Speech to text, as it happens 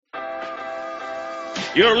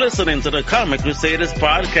You're listening to the Comic Crusaders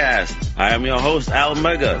podcast. I am your host, Al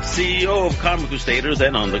Mega, CEO of Comic Crusaders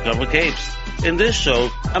and Undercover Capes. In this show,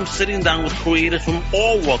 I'm sitting down with creators from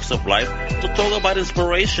all walks of life to talk about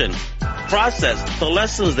inspiration, process, the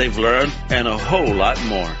lessons they've learned, and a whole lot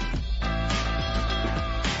more.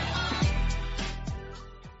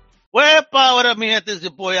 What up, man? This is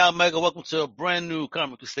your boy Al Mega. Welcome to a brand new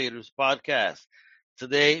Comic Crusaders podcast.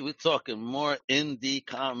 Today, we're talking more indie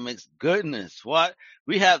comics goodness. What?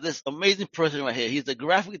 We have this amazing person right here. He's a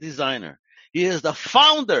graphic designer. He is the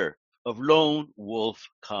founder of Lone Wolf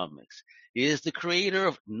Comics. He is the creator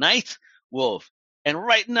of Night Wolf. And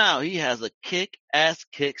right now, he has a kick-ass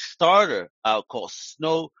Kickstarter out called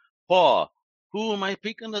Snowpaw. Who am I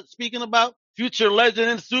speaking about? Future legend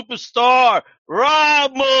and superstar,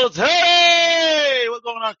 Rob Mills. Hey! What's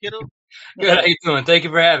going on, kiddo? Good. How you doing? Thank you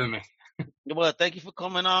for having me. Well, thank you for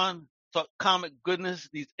coming on. Talk comic goodness,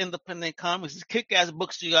 these independent comics, these kick-ass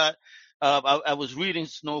books you got. I was reading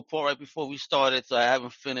Snowpaw right before we started, so I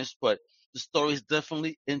haven't finished, but the story is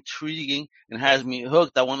definitely intriguing and has me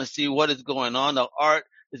hooked. I want to see what is going on. The art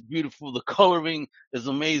is beautiful. The coloring is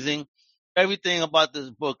amazing. Everything about this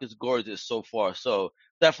book is gorgeous so far. So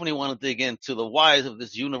definitely want to dig into the whys of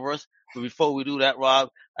this universe. But before we do that, Rob,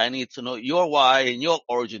 I need to know your why and your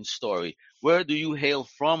origin story. Where do you hail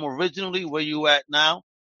from originally? Where you at now?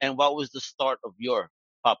 And what was the start of your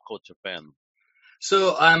pop culture fandom?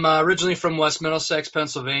 So I'm originally from West Middlesex,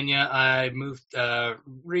 Pennsylvania. I moved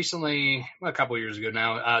recently, a couple of years ago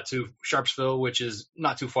now, to Sharpsville, which is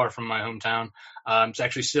not too far from my hometown. It's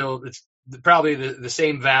actually it's probably the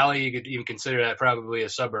same valley. You could even consider that probably a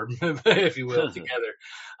suburb, if you will, together.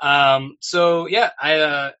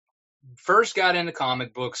 I first got into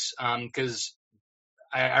comic books because,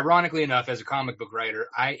 ironically enough, as a comic book writer,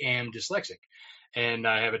 I am dyslexic and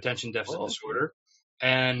I have attention deficit disorder.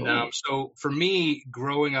 And so for me,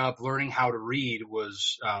 growing up, learning how to read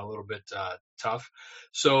was a little bit tough.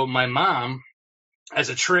 So my mom, as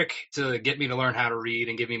a trick to get me to learn how to read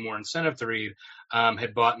and give me more incentive to read,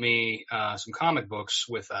 had bought me some comic books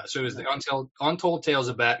so it was the Untold Tales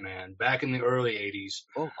of Batman back in the early 80s.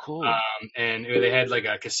 Oh, cool. And they had like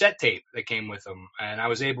a cassette tape that came with them. And I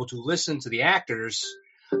was able to listen to the actors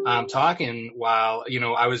talking while,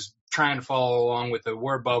 I was trying to follow along with the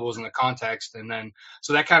word bubbles and the context. And then,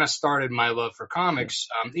 so that kind of started my love for comics.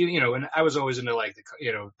 And I was always into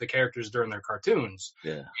the characters during their cartoons,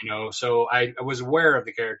 so I was aware of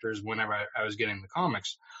the characters whenever I was getting the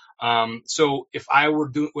comics. So if I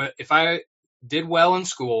did well in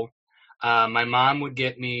school, my mom would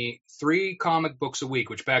get me 3 comic books a week,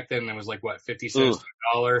 which back then there was like 50 cents to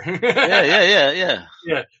 $1.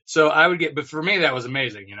 Yeah. So I would but for me that was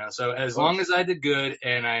amazing, So as long as I did good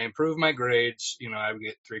and I improved my grades, I would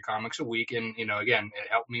get 3 comics a week, and again, it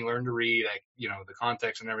helped me learn to read. The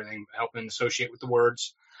context and everything, helping associate with the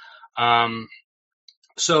words.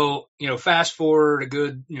 So fast forward a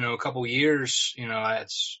good couple years, I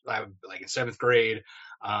like in 7th grade.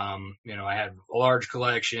 I had a large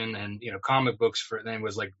collection, and comic books then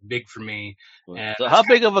was like big for me. And so how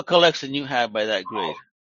big of a collection you had by that grade?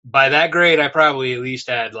 By that grade, I probably at least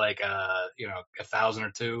had like 1,000 or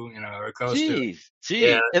 2, or close to.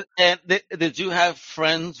 Yeah. And did you have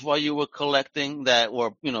friends while you were collecting that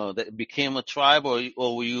were, that became a tribe, or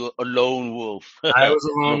were you a lone wolf? I was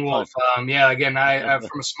a lone wolf. Again, I'm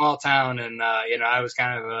from a small town, and I was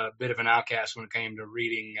kind of a bit of an outcast when it came to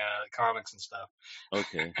reading comics and stuff.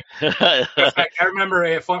 Okay. In fact, I remember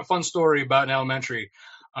a fun story about in elementary.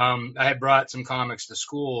 I had brought some comics to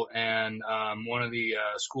school, and one of the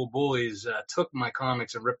school bullies took my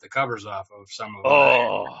comics and ripped the covers off of some of them.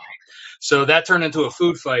 Oh. So that turned into a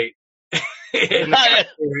food fight. You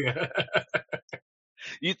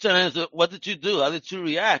turned into, what did you do? How did you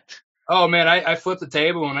react? Oh man, I flipped the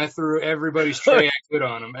table and I threw everybody's tray I could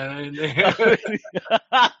on them. And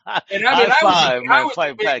I was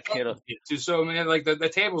fight back, kiddo. So man, like the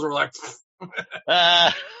tables were like.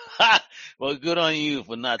 Well, good on you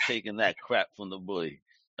for not taking that crap from the bully.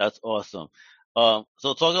 That's awesome.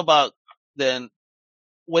 So talk about then,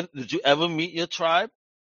 when did you ever meet your tribe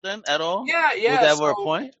then at all? Yeah. Was there ever a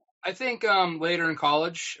point? I think later in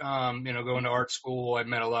college, going to art school, I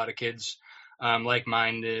met a lot of kids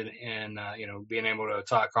like-minded, and being able to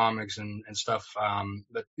talk comics and stuff.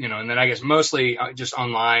 But and then I guess mostly just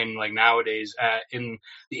online, like nowadays, in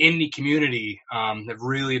the indie community, have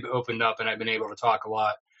really opened up, and I've been able to talk a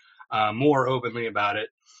lot more openly about it.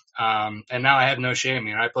 And now I have no shame.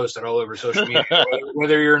 I post it all over social media,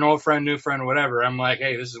 whether you're an old friend, new friend, or whatever. I'm like,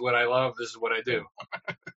 hey, this is what I love. This is what I do.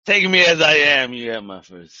 Take me as I am. You have my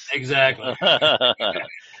first. Exactly.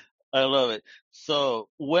 I love it. So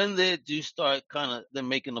when did you start kind of the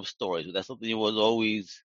making of stories? Was that something you was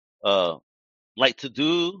always uh like to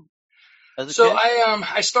do as a So kid?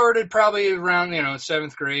 I started probably around,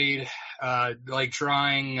 seventh grade, like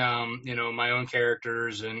drawing, my own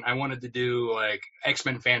characters, and I wanted to do like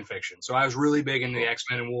X-Men fan fiction. So I was really big into the Cool.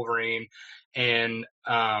 X-Men and Wolverine, and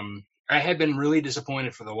I had been really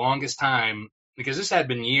disappointed for the longest time because this had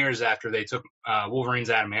been years after they took Wolverine's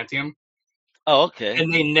adamantium, Oh, okay.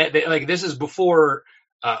 and they like this is before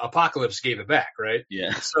Apocalypse gave it back, right?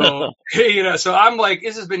 Yeah. So so I'm like,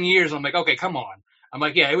 this has been years. I'm like, okay, come on. I'm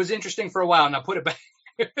like, yeah, it was interesting for a while. Now put it back.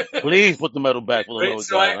 Please put the metal back for the Right. love of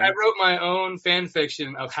So God, I huh? wrote my own fan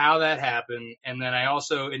fiction of how that happened, and then I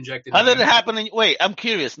also injected How my did own. it happen wait, I'm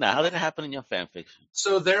curious now. How did it happen in your fan fiction?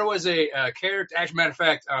 So there was a character. As a matter of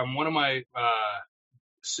fact, one of my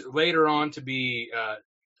later on to be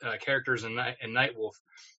characters in Nightwolf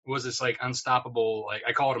was this like unstoppable, like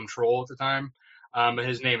I called him Troll at the time. But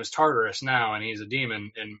his name is Tartarus now, and he's a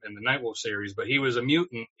demon in the Nightwolf series. But he was a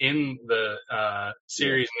mutant in the Yeah.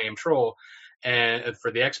 series named Troll, and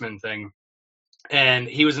for the X-Men thing. And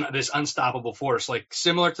he was this unstoppable force, like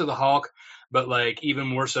similar to the Hulk, but like even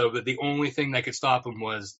more so. But the only thing that could stop him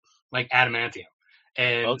was like adamantium.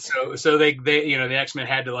 And Okay. so they the X-Men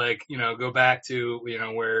had to like go back to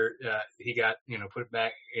where he got put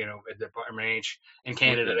back at Department H in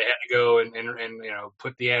Canada. Okay. They had to go and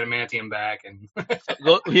put the adamantium back. And So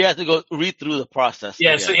go he has to go read through the process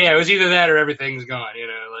yeah, so again. yeah, it was either that or everything's gone.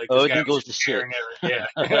 Like Oh, this guy everything was goes just to shit. tearing everything.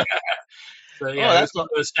 Yeah. So Oh, yeah, it was that's one of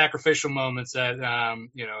those sacrificial moments that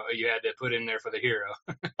you had to put in there for the hero.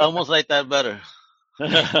 almost like that better.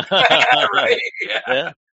 Right? Yeah.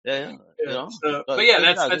 Yeah, yeah, Yeah. So, but yeah,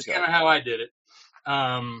 good job, good that's kind job. of how I did it.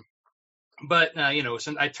 Um, but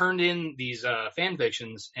since I turned in these fan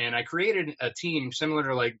fictions and I created a team similar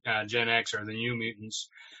to like Gen X or the New Mutants,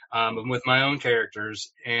 with my own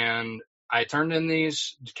characters, and I turned in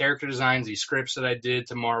these character designs, these scripts that I did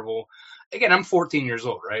to Marvel. Again, I'm 14 years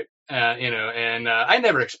old, right? And I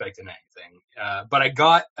never expected anything, but I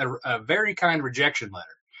got a very kind rejection letter.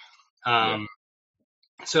 Yeah.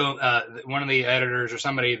 So one of the editors or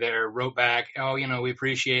somebody there wrote back, oh, we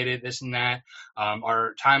appreciate it, this and that.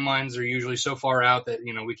 Our timelines are usually so far out that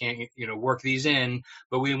we can't work these in,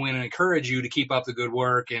 but we want to encourage you to keep up the good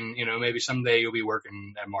work, and maybe someday you'll be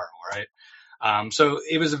working at Marvel, right? So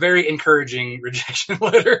it was a very encouraging rejection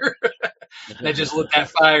letter that just lit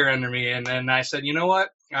that fire under me, and then I said, you know what?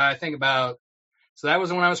 I think about so that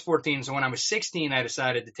was when I was 14. So when I was 16, I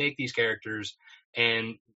decided to take these characters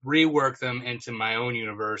and rework them into my own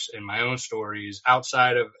universe and my own stories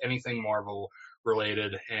outside of anything Marvel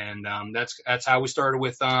related. And that's how we started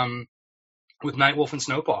with Nightwolf and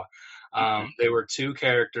Snowpaw. Okay. They were two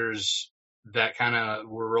characters that kind of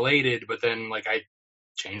were related, but then like I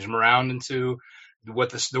changed them around into what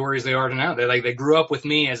the stories they are now. They grew up with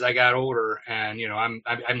me as I got older, and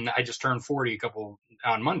I just turned 40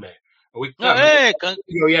 on Monday. A week, No, no, hey,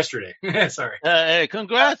 yesterday. Sorry. hey,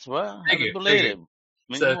 congrats, bro. Thank Happy you. Thank you. belated.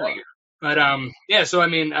 Many So thank more. you. But yeah. So I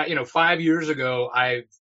mean, 5 years ago, I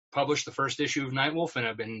published the first issue of Nightwolf, and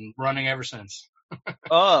I've been running ever since.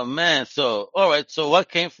 Oh man, so all right, so what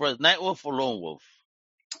came first, Nightwolf or Lone Wolf?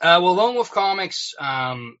 Well, Lone Wolf Comics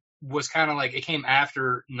was kind of like it came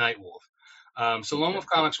after Nightwolf. So Lone Okay. Wolf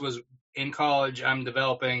Comics was in college. I'm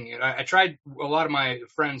developing. I tried a lot of my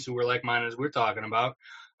friends who were like mine as we're talking about.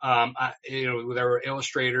 There were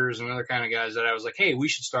illustrators and other kind of guys that I was like, hey, we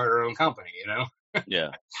should start our own company. Yeah.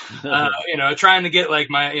 Trying to get like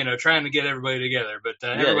trying to get everybody together, but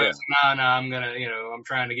Yeah, yeah, everybody's like, no, I'm gonna, I'm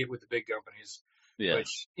trying to get with the big companies, yeah.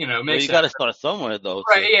 which Well, makes you sense. got to start somewhere though.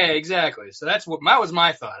 Right? So. Yeah, exactly. So that was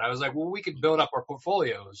my thought. I was like, well, we could build up our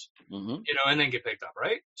portfolios, Mhm. and then get picked up,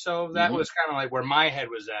 right? So that Mhm. was kind of like where my head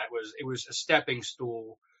was at. It was a stepping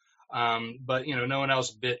stool, but no one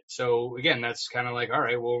else bit. So again, that's kind of like, all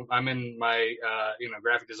right, well, I'm in my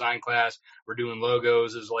graphic design class. We're doing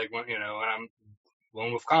logos is like and I'm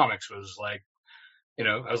Lone Wolf Comics was like,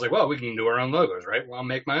 I was like, well, we can do our own logos, right? Well, I'll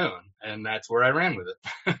make my own, and that's where I ran with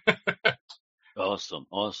it. Awesome,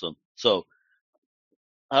 awesome. So,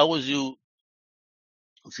 how was you?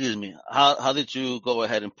 Excuse me. How did you go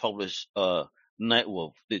ahead and publish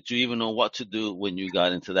Nightwolf? Did you even know what to do when you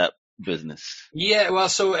got into that business? Yeah, well,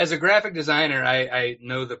 so as a graphic designer, I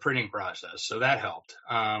know the printing process, so that helped.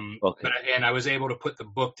 Okay. And I was able to put the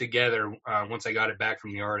book together once I got it back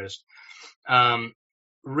from the artist. Um,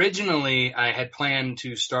 Originally, I had planned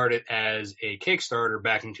to start it as a Kickstarter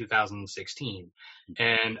back in 2016,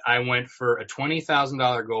 and I went for a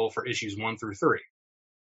 $20,000 goal for issues 1 through 3.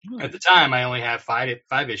 Hmm. At the time, I only had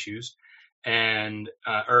five issues, and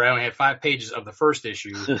or I only had 5 pages of the first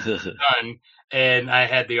issue done, and I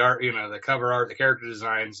had the art, the cover art, the character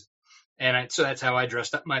designs, and so that's how I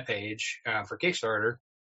dressed up my page for Kickstarter.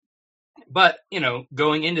 But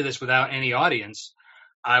going into this without any audience,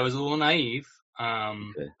 I was a little naive,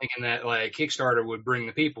 Okay. thinking that like Kickstarter would bring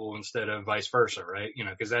the people instead of vice versa, right?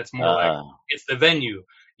 Because that's more like Uh, it's the venue.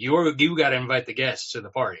 You got to invite the guests to the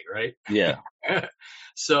party, right? yeah.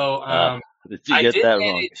 So Did you I get did that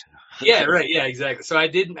wrong? manage. Yeah, right. Yeah, exactly. So I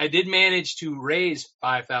did manage to raise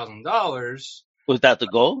 $5,000. Was that the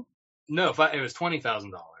goal? No, it was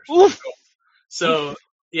 $20,000 was the Oof. goal. So Oof.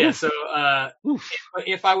 yeah, so Oof. Oof.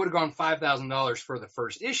 if I would have gone $5,000 for the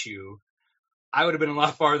first issue, I would have been a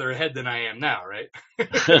lot farther ahead than I am now, right?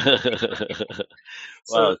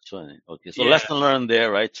 Wow, So it's funny. Okay, so yeah, lesson learned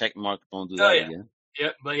there, right? Check mark. Don't do oh that yeah, again. yeah,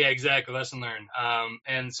 but yeah, exactly. Lesson learned.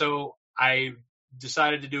 And so I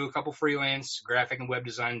decided to do a couple freelance graphic and web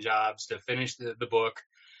design jobs to finish the book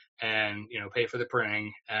and pay for the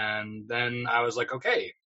printing. And then I was like,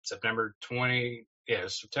 okay, September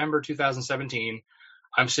 2017.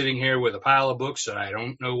 I'm sitting here with a pile of books that I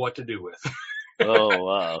don't know what to do with. Oh,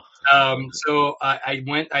 wow. So I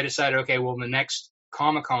decided, okay, well, the next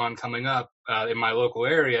Comic-Con coming up in my local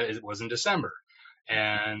area was in December.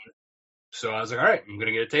 And so I was like, all right, I'm going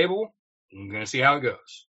to get a table. I'm going to see how it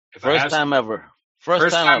goes. If I First have time ever. First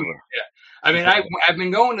first time time, ever. yeah. I mean, I've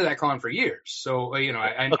been going to that con for years. So, Of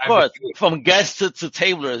I've been course, from guest to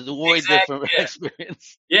tabler is a way exactly, different yeah.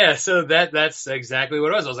 experience. Yeah, so that's exactly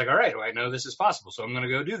what it was. I was like, all right, well, I know this is possible, so I'm going to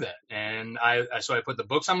go do that. And so I put the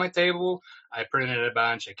books on my table. I printed a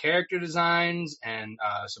bunch of character designs and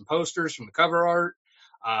some posters from the cover art.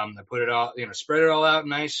 I put it all, spread it all out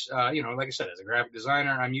nice. Like I said, as a graphic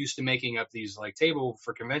designer, I'm used to making up these like table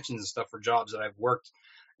for conventions and stuff for jobs that I've worked.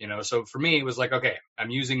 So for me, it was like, okay, I'm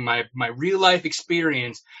using my real life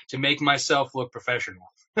experience to make myself look professional.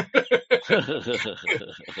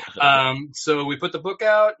 So we put the book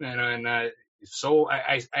out, and so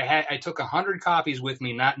I took 100 copies with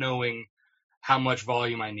me, not knowing how much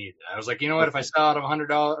volume I needed. I was like, you know what? If I Okay. sell out of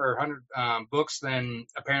 $100 or 100 books, then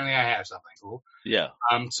apparently I have something cool. Yeah.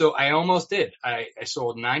 So I almost did. I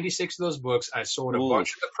sold 96 of those books. I sold a Ooh,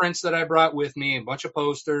 bunch of the prints that I brought with me, a bunch of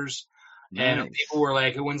posters, and nice. people were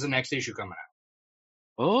like, "When's the next issue coming out?"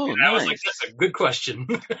 Oh, And I was like, nice. "That's a good question."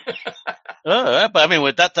 All right, but I mean,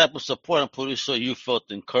 with that type of support, I'm pretty sure you felt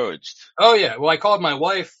encouraged. Oh yeah. Well, I called my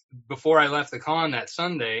wife before I left the con that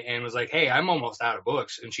Sunday and was like, "Hey, I'm almost out of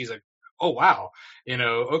books." And she's like, "Oh wow,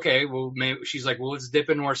 okay. Well, maybe." She's like, "Well, let's dip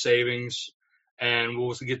into our savings and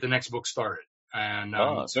we'll get the next book started." And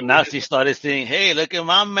Oh, so so we now did. she started saying, "Hey, look at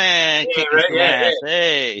my man Yeah, kicking right. some Yeah, ass." yeah.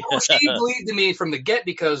 Hey, Well, she believed in me from the get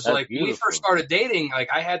because that's like when we first beautiful. started dating, like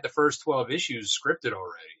I had the first 12 issues scripted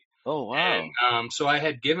already. Oh, And wow. so I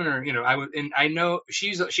had given her, I would, and I know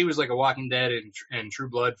she was like a Walking Dead and True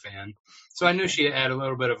Blood fan, so I knew Okay. she had a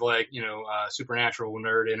little bit of like supernatural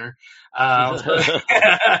nerd in her. So,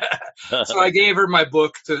 so I gave her my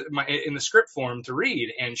book in the script form to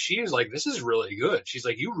read, and she was like, "This is really good." She's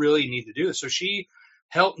like, "You really need to do this." So she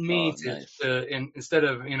helped me Oh, nice. instead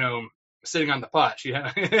of sitting on the pot, she she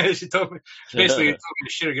basically told me to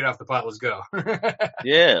shit or get off the pot. Let's go.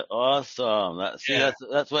 Yeah, awesome. See, Yeah.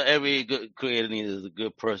 that's what every good creator needs is a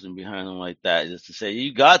good person behind them like that, just to say,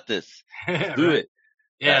 "You got this. Let's do Right. it."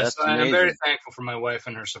 Yeah, so That's I'm very amazing. thankful for my wife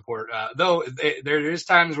and her support. Though there is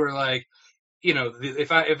times where like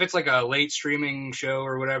if it's like a late streaming show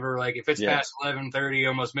or whatever, like if it's Yeah. past 11:30,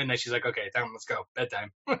 almost midnight, she's like, "Okay, time, let's go,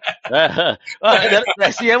 bedtime."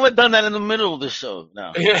 See, I haven't done that in the middle of the show.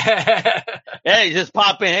 No. Yeah, Hey, just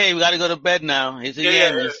pop in. Hey, we got to go to bed now. Here's the yeah,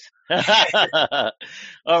 yeah. yams.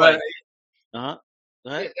 All But right. Uh-huh.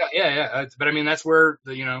 Go yeah, ahead. yeah. But I mean, that's where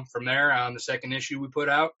from there on the second issue we put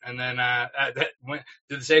out, and then that went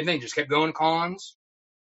did the same thing. Just kept going cons,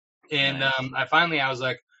 and Nice. I was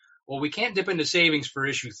like, well, we can't dip into savings for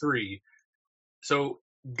issue 3. So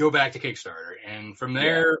go back to Kickstarter, and from Yeah.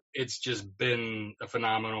 there, it's just been a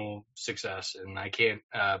phenomenal success. And I can't,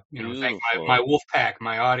 thank my Beautiful. wolf pack,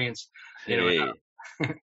 my audience. Hey.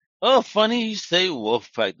 Oh, funny you say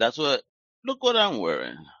Wolfpack. Look what I'm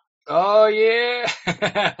wearing. Oh yeah,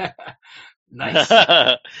 nice.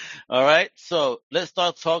 All right. So let's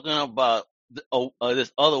start talking about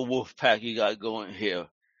this other Wolfpack you got going here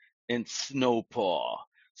in Snowpaw.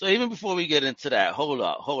 So even before we get into that, hold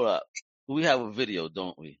up. We have a video,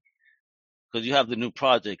 don't we? Because you have the new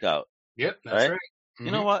project out, Yep, that's right? right.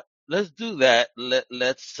 You Hmm. know what? Let's do that.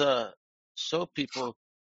 Let's show people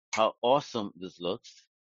how awesome this looks,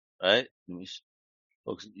 right?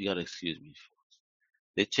 Folks, you gotta excuse me.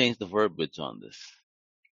 They changed the verbiage on this.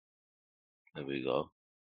 There we go.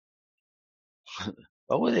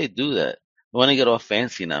 Why would they do that? I want to get all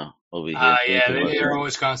fancy now over here. Yeah, Thinking about they're that.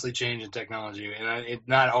 always constantly changing technology, and it's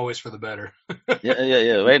not always for the better.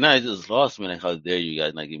 Yeah. Right now, it just lost me. Like, how dare you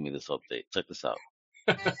guys not give me this update? Check this out.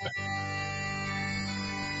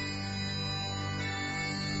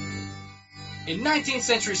 In 19th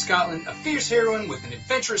century Scotland, a fierce heroine with an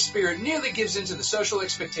adventurous spirit nearly gives in to the social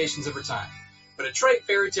expectations of her time. But a trite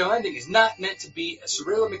fairy tale ending is not meant to be as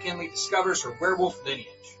Cyrilla McKinley discovers her werewolf lineage.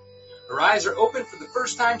 Her eyes are opened for the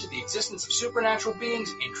first time to the existence of supernatural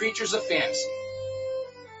beings and creatures of fantasy.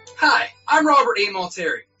 Hi, I'm Robert A.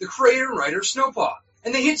 Malteri, the creator and writer of Snowpaw,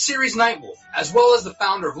 and the hit series Nightwolf, as well as the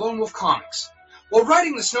founder of Lone Wolf Comics. While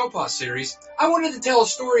writing the Snowpaw series, I wanted to tell a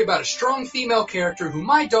story about a strong female character who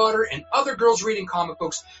my daughter and other girls reading comic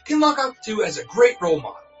books can look up to as a great role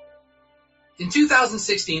model. In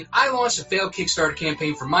 2016, I launched a failed Kickstarter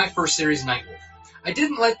campaign for my first series, Nightwolf. I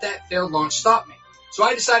didn't let that failed launch stop me, so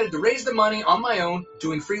I decided to raise the money on my own,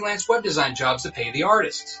 doing freelance web design jobs to pay the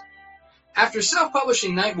artists. After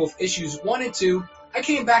self-publishing Nightwolf issues 1 and 2, I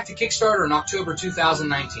came back to Kickstarter in October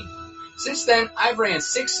 2019. Since then, I've ran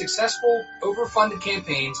 6 successful, overfunded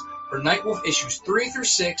campaigns for Nightwolf issues 3 through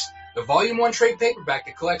 6, the Volume 1 trade paperback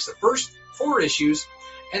that collects the first 4 issues,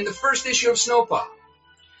 and the first issue of Snowpaw.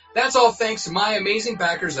 That's all thanks to my amazing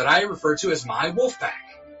backers that I refer to as my Wolfpack.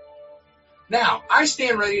 Now, I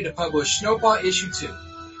stand ready to publish Snowpaw issue 2.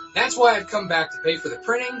 That's why I've come back to pay for the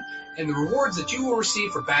printing and the rewards that you will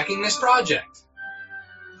receive for backing this project.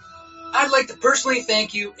 I'd like to personally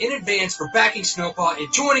thank you in advance for backing Snowpaw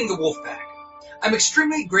and joining the Wolfpack. I'm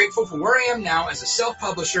extremely grateful for where I am now as a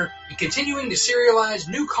self-publisher and continuing to serialize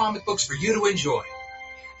new comic books for you to enjoy.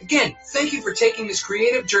 Again, thank you for taking this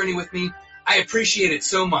creative journey with me. I appreciate it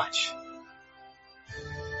so much.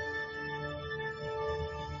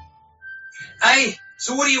 Aye,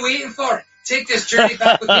 so what are you waiting for? Take this journey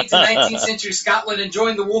back with me to 19th century Scotland and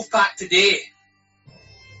join the Wolfpack today.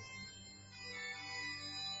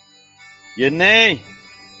 Yay!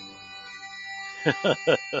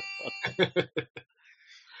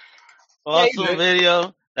 Awesome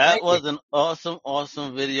video. That was an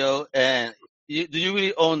awesome video. And do you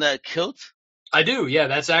really own that kilt? I do, yeah.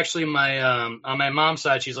 That's actually my on my mom's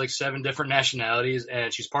side. She's like 7 different nationalities,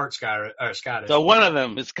 and she's part Scottish. So one of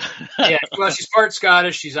them is. Yeah, well, she's part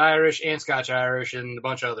Scottish. She's Irish and Scotch-Irish, and a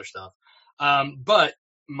bunch of other stuff. But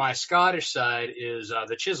my Scottish side is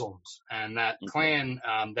the Chisholms, and that clan.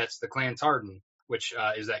 That's the Clan Tardan, which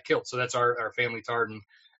is that kilt. So that's our family Tardan,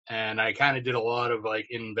 and I kind of did a lot of like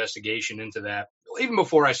investigation into that even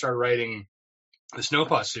before I started writing the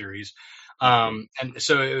Snowpaw series. And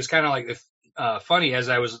so it was kind of like funny as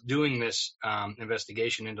I was doing this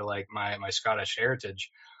investigation into like my Scottish heritage.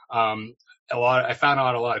 I found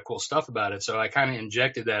out a lot of cool stuff about it. So I kind of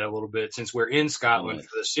injected that a little bit since we're in Scotland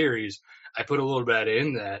for the series. I put a little bit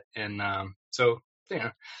in that. And so, you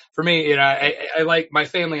know, for me, you know, I like my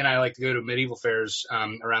family and I like to go to medieval fairs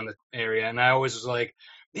around the area. And I always was like,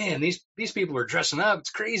 man, these people are dressing up. It's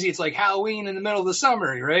crazy. It's like Halloween in the middle of the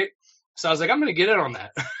summer, right? So I was like, I'm going to get in on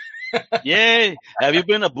that. Yay! Have you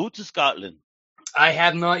been to Scotland? I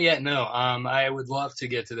have not yet. No. I would love to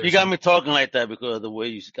get to there. You got me talking like that because of the way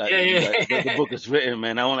you got the book is written,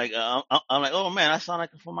 man. I'm like, oh man, I sound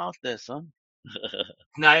like I'm from out there, son.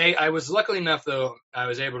 No, I was lucky enough though. I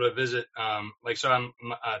was able to visit. So I'm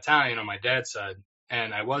Italian on my dad's side,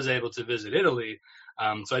 and I was able to visit Italy.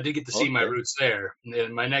 So I did get to see my roots there.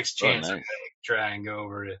 And my next chance, I'm going to try and go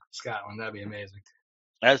over to Scotland. That'd be amazing.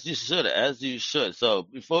 As you should. So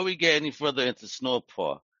before we get any further into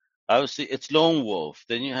Snowpaw, obviously it's Lone Wolf.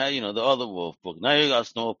 Then you have, the other Wolf book. Now you got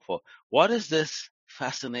Snowpaw. What is this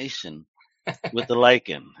fascination with the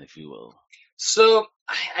Lycan, if you will? So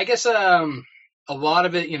I guess a lot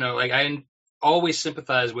of it, like I always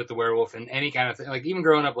sympathize with the werewolf and any kind of thing. Like even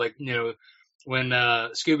growing up, like when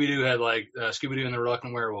Scooby-Doo had like Scooby-Doo and the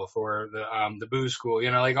Reluctant Werewolf, or the Boo School,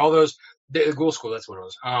 like all those, the Ghoul School, that's what it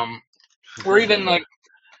was. Or even like,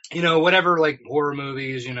 whatever, like horror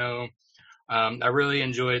movies, I really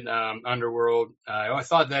enjoyed Underworld. I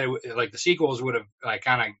thought that like the sequels would have like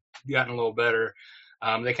kind of gotten a little better.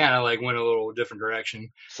 They kind of like went a little different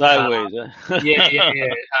direction. Sideways, huh?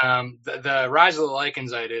 Yeah. The Rise of the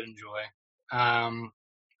Lycans I did enjoy.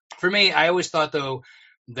 For me, I always thought though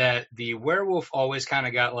that the werewolf always kind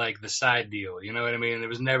of got like the side deal. You know what I mean? It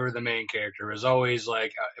was never the main character. It was always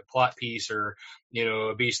like a plot piece or,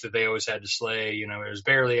 a beast that they always had to slay. It was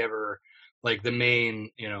barely ever like the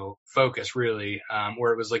main, focus really,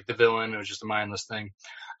 where it was like the villain. It was just a mindless thing.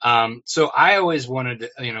 So I always wanted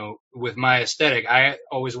to, with my aesthetic, I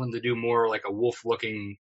always wanted to do more like a wolf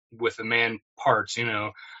looking with the man parts,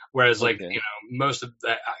 Whereas like, Okay. most of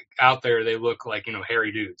that out there, they look like,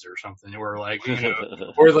 hairy dudes or something, or like,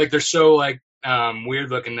 or like they're so like, weird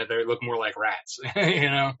looking that they look more like rats,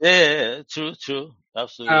 Yeah, true, true.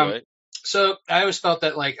 Absolutely Um, right. so I always felt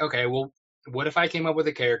that like, okay, well, what if I came up with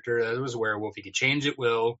a character that was a werewolf? He could change at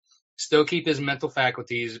will, still keep his mental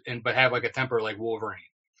faculties, but have like a temper like Wolverine.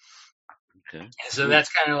 Okay. So that's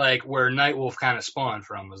kind of like where Nightwolf kind of spawned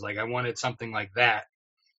from. Was like I wanted something like that,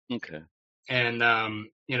 Okay. and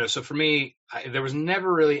so for me, there was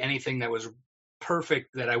never really anything that was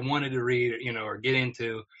perfect that I wanted to read, or get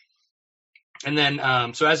into. And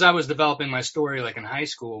then, so as I was developing my story, like in high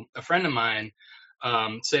school, a friend of mine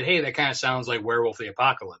said, "Hey, that kind of sounds like Werewolf the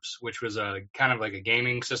Apocalypse," which was a kind of like a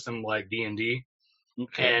gaming system like D&D.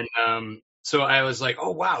 Okay. And so I was like,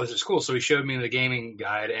 "Oh wow, this is cool." So he showed me the gaming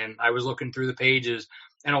guide, and I was looking through the pages,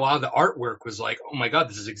 and a lot of the artwork was like, "Oh my god,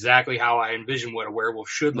 this is exactly how I envision what a werewolf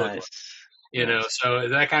should look like." Nice. Nice. So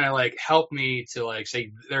that kind of like helped me to like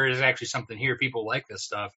say there is actually something here. People like this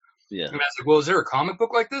stuff. Yeah. And I was like, "Well, is there a comic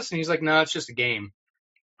book like this?" And he's like, "No, it's just a game."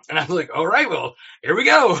 And I was like, "All right, well, here we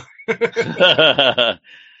go."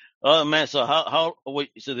 Oh man, so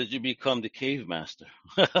wait, so did you become the cave master?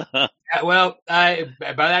 Well, by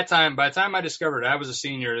the time I discovered it, I was a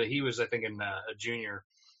senior. He was, I think, a junior,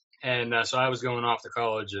 and so I was going off to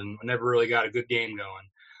college, and I never really got a good game going.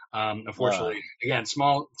 Ah, Unfortunately, again,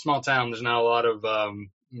 small town. There's not a lot of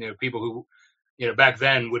people who back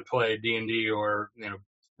then would play D&D or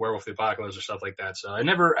Werewolf the Apocalypse or stuff like that. So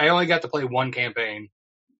I only got to play one campaign,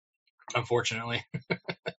 unfortunately.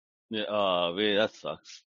 yeah. Oh, man, that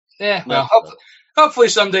sucks. Yeah, That well, sucks. hopefully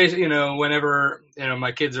someday, whenever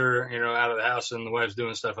my kids are out of the house and the wife's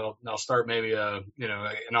doing stuff, I'll start maybe an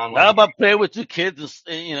How online. about play with your kids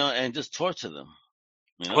and just torture them?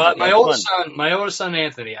 Well, Make it fun. my oldest son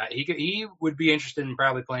Anthony, he would be interested in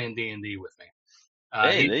probably playing D&D with me.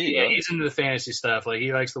 Hey, there you go. He's into the fantasy stuff. Like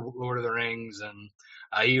he likes the Lord of the Rings, and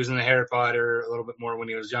he was in the Harry Potter a little bit more when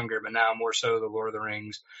he was younger, but now more so the Lord of the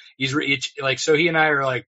Rings. Like so he and I are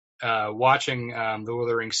like watching the Lord of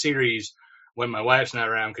the Rings series when my wife's not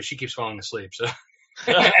around because she keeps falling asleep. So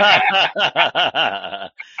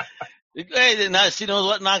Hey, now she knows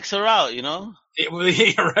what knocks her out.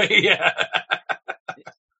 right, yeah.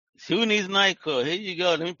 Who needs NyQuil? Here you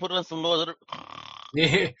go. Let me put on some more.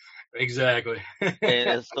 Yeah, exactly. And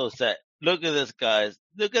it's so sad. Look at this, guys.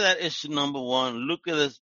 Look at that issue number 1. Look at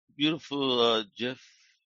this beautiful GIF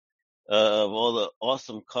of all the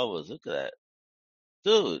awesome covers. Look at that,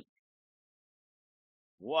 dude.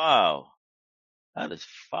 Wow, that is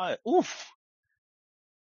fire. Oof,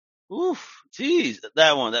 oof. Jeez,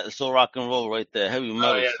 that one. That's so rock and roll right there. Heavy Oh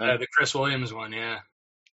metal, yeah, son. the Chris Williams one, yeah.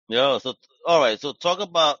 Yo, so all right. So talk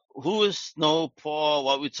about who is Snow Paul.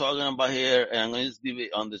 What we're talking about here, and I'm going to just leave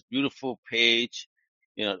it on this beautiful page.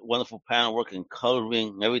 Wonderful panel work and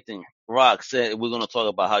coloring, everything. Rock said we're going to talk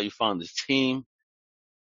about how you found this team.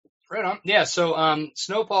 Right on. Yeah, so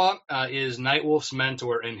Snowpaw is Nightwolf's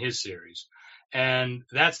mentor in his series, and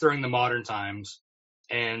that's during the modern times.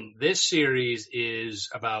 And this series is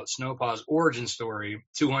about Snowpaw's origin story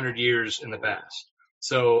 200 years in the past.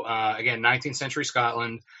 So, again, 19th century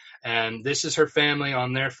Scotland, and this is her family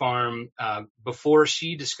on their farm before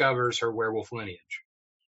she discovers her werewolf lineage.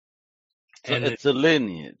 So And it's a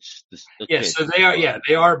lineage. yeah, Okay, so so they are, all right.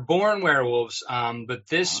 they are born werewolves, but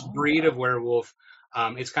this breed Ah, of werewolf,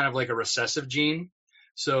 it's kind of like a recessive gene.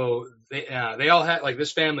 So they all have, like,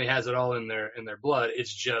 this family has it all in their blood.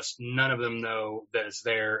 It's just none of them know that it's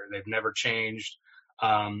there. They've never changed.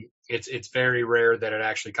 It's very rare that it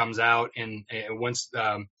actually comes out, and once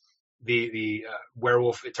the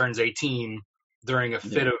werewolf it turns 18 during a yeah,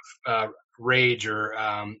 fit of rage or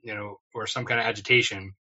or some kind of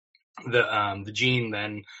agitation, the gene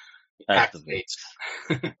then activates.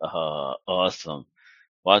 activates. Awesome.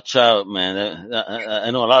 Watch out, man. I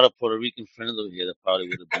know a lot of Puerto Rican friends over here that probably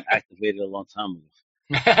would have been activated a long time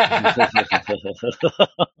ago.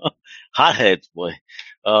 Hotheads, boy.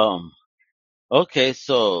 Um. Okay,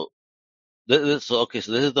 so so this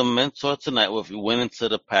is the mentor tonight. If we went into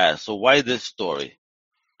the past, so why this story?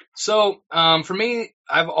 So, for me,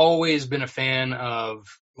 I've always been a fan of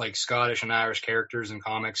like Scottish and Irish characters in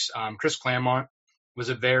comics. Chris Claremont was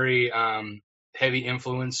a very heavy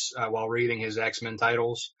influence while reading his X-Men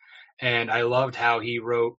titles, and I loved how he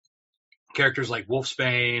wrote characters like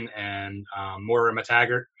Wolfsbane and Moira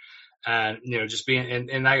MacTaggert, and just being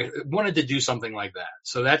and I wanted to do something like that.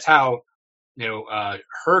 So that's how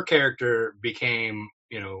her character became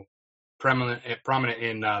prominent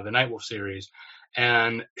in the Nightwolf series,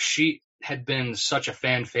 and she had been such a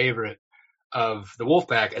fan favorite of the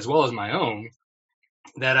Wolfpack as well as my own.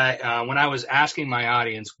 that when I was asking my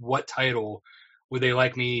audience what title would they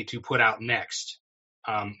like me to put out next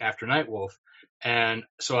after Nightwolf. And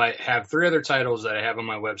so I have 3 other titles that I have on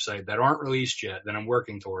my website that aren't released yet that I'm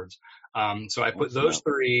working towards. So I put those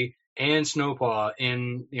 3 and Snowpaw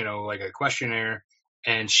in, like a questionnaire,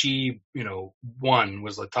 and she, won,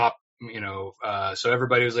 was the top, so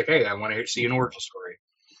everybody was like, hey, I want to see an origin story.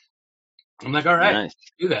 I'm like, all right, Nice.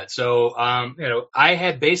 do that. So, I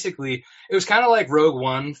had basically, it was kind of like Rogue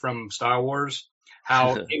One from Star Wars,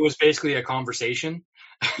 how it was basically a conversation.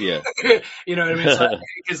 Yeah. You know what I mean?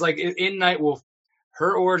 Because like in Nightwolf,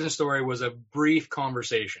 her origin story was a brief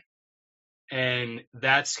conversation. And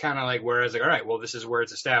that's kind of like where I was like, all right, well, this is where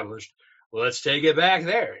it's established. Well, let's take it back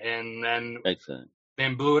there. And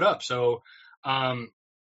then blew it up. So,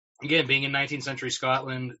 again, being in 19th century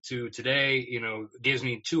Scotland to today, gives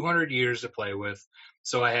me 200 years to play with.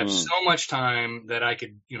 So I have so much time that I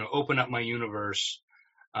could, open up my universe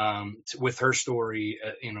with her story,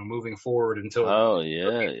 moving forward until. Oh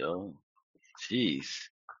yeah, yo, jeez.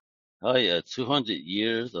 Oh yeah, 200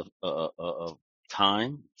 years of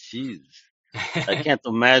time. Jeez, I can't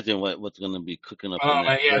imagine what's gonna be cooking up. Oh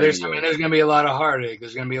yeah, there's gonna be a lot of heartache.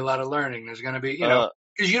 There's gonna be a lot of learning. There's gonna be, because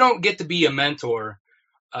you don't get to be a mentor.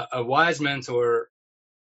 A wise mentor,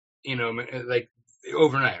 like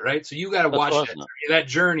overnight, right? So you got to watch that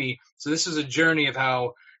journey. So this is a journey of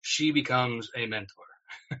how she becomes a mentor.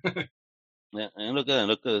 Yeah, and look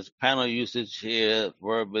at this panel usage here,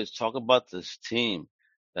 verbiage. Talk about this team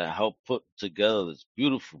that helped put together this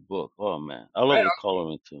beautiful book. Oh man, I love the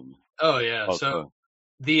coloring too, man. Oh yeah, so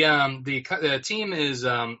the team is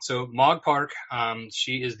so Mog Park.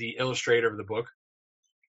 She is the illustrator of the book.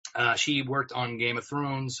 She worked on Game of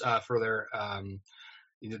Thrones for their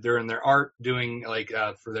they're in their art doing like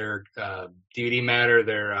for their DVD matter,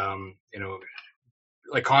 their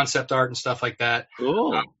like concept art and stuff like that.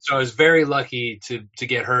 Cool. So I was very lucky to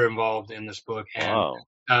get her involved in this book,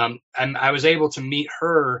 and and I was able to meet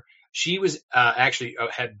her. She was actually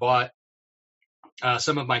had bought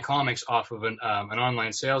some of my comics off of an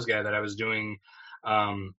online sales guy that I was doing,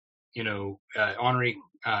 Henri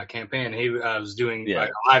campaign. He was doing a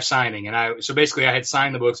live signing, and so basically I had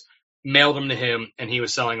signed the books, mailed them to him, and he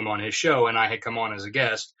was selling them on his show, and I had come on as a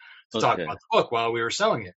guest to talk about the book while we were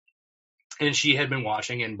selling it. And she had been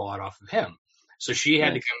watching and bought off of him. So she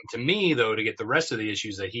had to come to me, though, to get the rest of the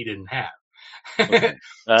issues that he didn't have. So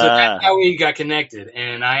that's how we got connected.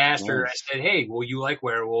 And I asked her, I said, hey, well, you like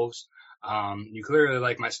werewolves. You clearly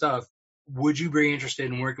like my stuff. Would you be interested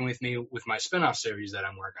in working with me with my spinoff series that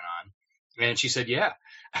I'm working on? And she said, yeah.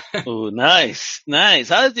 Oh, nice.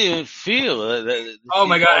 How did you feel? Oh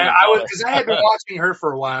my God. Because I had been watching her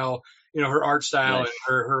for a while, her art style and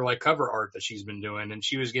her like cover art that she's been doing. And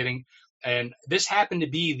she was getting, and this happened to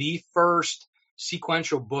be the first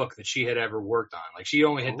sequential book that she had ever worked on. Like she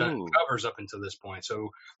only had done covers up until this point.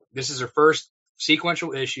 So this is her first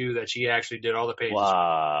sequential issue that she actually did all the pages.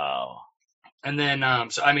 Wow. And then,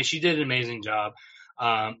 so, I mean, she did an amazing job.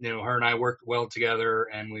 Her and I worked well together,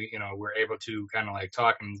 and we, were able to kind of like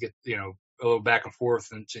talk and get, a little back and forth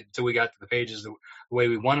until we got to the pages the way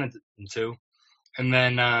we wanted them to. And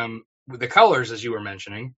then, with the colors, as you were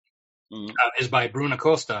mentioning, is by Bruna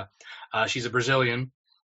Costa. She's a Brazilian,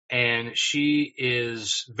 and she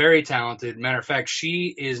is very talented. Matter of fact,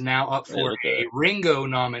 she is now up for a Ringo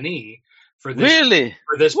nominee for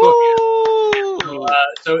this book.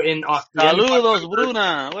 So in Saludos,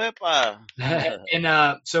 Bruna.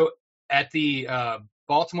 And so at the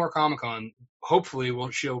Baltimore Comic-Con, hopefully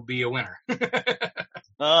she'll be a winner.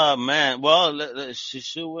 Oh man, well she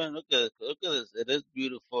should win. Look at this, it is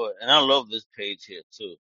beautiful, and I love this page here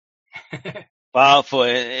too. Powerful,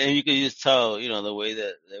 and you can just tell, the way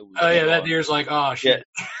that that deer's like, oh shit.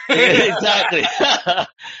 Yeah, exactly.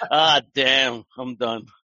 Damn, I'm done.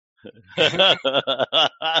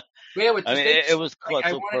 Yeah, it was cut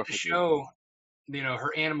I so wanted perfectly. to show,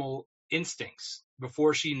 her animal instincts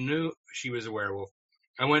before she knew she was a werewolf.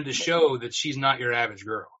 I wanted to show that she's not your average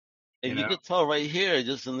girl. And you can tell right here,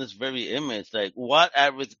 just in this very image, like what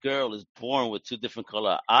average girl is born with 2 different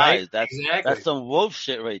color eyes? Right? That's some wolf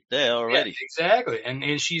shit right there already. Yeah, exactly.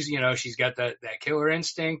 And she's, she's got that killer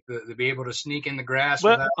instinct to be able to sneak in the grass.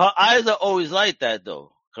 But her eyes are always like that,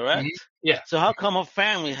 though. Correct? Mm-hmm. Yeah. So how come her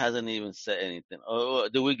family hasn't even said anything? Or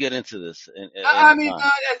do we get into this? I mean,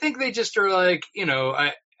 I think they just are like,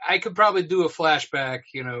 I could probably do a flashback,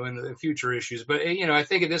 in the future issues, but I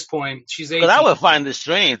think at this point she's 18. Because I would find it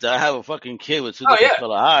strange. I have a fucking kid with 2 different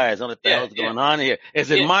color eyes. I don't know what the hell's going on here. Is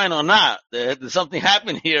it mine or not? Did something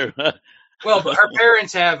happen here? Well, but her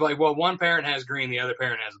parents have one parent has green, the other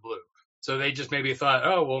parent has blue. So they just maybe thought,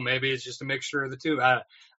 oh, well, maybe it's just a mixture of the two.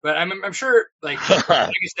 But I'm sure, like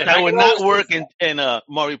I said, I That would could not always work in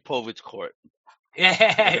Maury Povich court.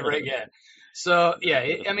 yeah, right, yeah. So yeah,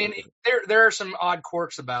 I mean, there are some odd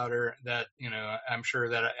quirks about her that I'm sure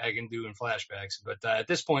that I can do in flashbacks. But at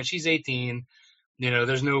this point, she's 18.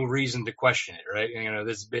 There's no reason to question it, right?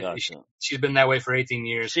 Gotcha. She's been that way for 18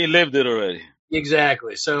 years. She lived it already.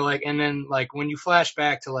 Exactly. So like, and then like when you flash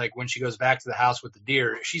back to like when she goes back to the house with the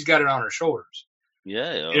deer, she's got it on her shoulders.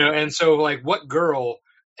 Yeah, yo. And so like, what girl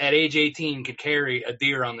at age 18 could carry a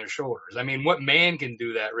deer on their shoulders? I mean, what man can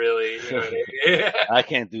do that really? I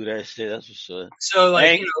can't do that shit. That's for sure. So like,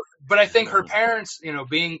 Ain't, but I think her parents,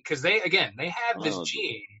 being because they have this oh,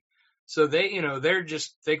 gene, so they're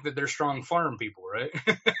just think that they're strong farm people, right?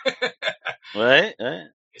 right, right.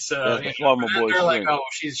 So That's the farmer boy they're like, swing. oh,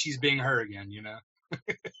 she's being her again,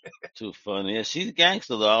 Too funny. Yeah, she's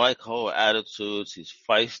gangster though. I like her attitude. She's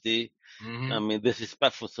feisty. hmm I mean,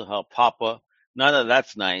 disrespectful to her papa. Not that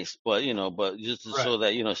that's nice, but but just to Right. show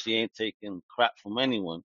that she ain't taking crap from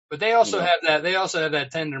anyone. But they You also know. have that. They also have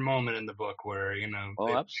that tender moment in the book where Oh,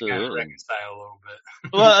 they kind of absolutely. reconcile a little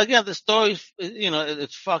bit. Well, again, the story's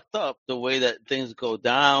it's fucked up the way that things go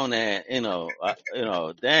down, and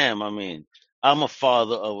damn. I mean, I'm a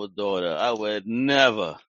father of a daughter. I would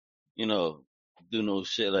never, you know, do no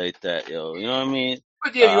shit like that, yo. You know what I mean?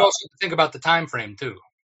 But yeah, you Uh, also have to think about the time frame too.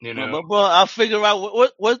 You know. but I'll figure out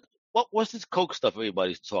what's this coke stuff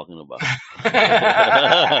everybody's talking about.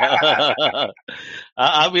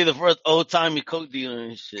 I'll be the first old timey coke dealer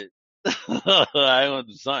and shit. I ain't gonna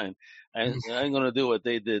do something. I ain't gonna do what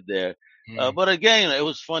they did there. Mm, But again, it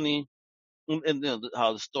was funny, and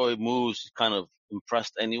how the story moves. Kind of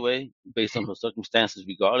impressed anyway, based on mm, her circumstances,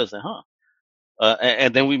 regardless. And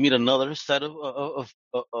and then we meet another set of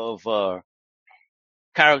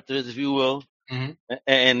characters, if you will, mm,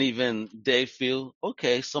 and even they feel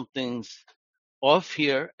okay, something's off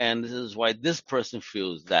here, and this is why this person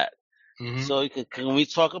feels that. mm. So can we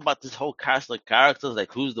talk about this whole cast of characters,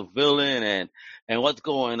 like who's the villain and what's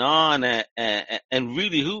going on, and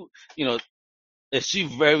really who, is she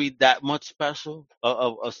very that much special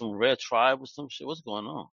of some rare tribe or some shit? What's going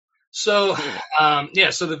on? So, yeah.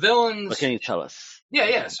 So the What villains. can you tell us? Yeah,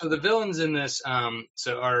 yeah. So the villains in this,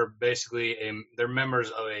 are basically they're members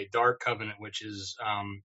of a dark covenant, which is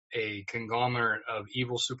a conglomerate of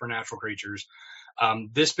evil supernatural creatures.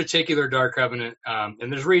 This particular dark covenant,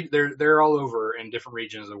 and they're all over in different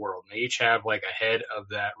regions of the world. And they each have like a head of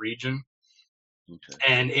that region. Okay.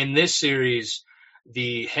 And in this series,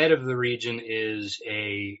 the head of the region is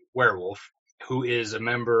a werewolf who is a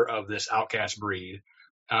member of this outcast breed.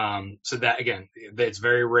 So that again, it's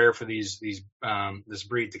very rare for this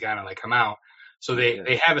breed to kind of like come out. So Okay.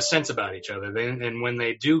 they have a sense about each other. And when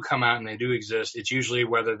they do come out and they do exist, it's usually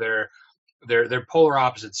whether they're polar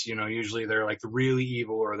opposites. Usually they're like the really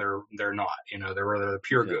evil or they're not. They're the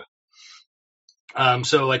pure Okay. good.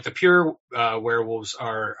 So like the pure werewolves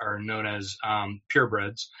are known as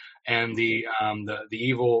purebreds, and Okay. the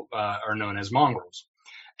evil are known as mongrels,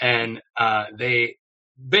 and they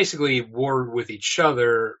basically war with each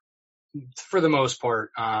other for the most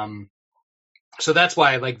part. So that's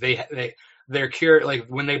why like they're cure like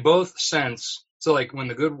when they both sense. So like when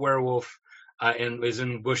the good werewolf and is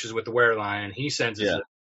in bushes with the werelion, he senses Yeah. it.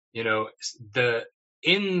 The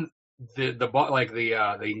in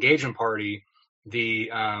the engagement party, the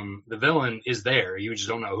villain is there. You just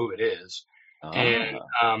don't know who it is, and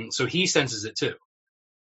Ah. so he senses it too.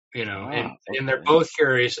 And Ah. they're Okay. both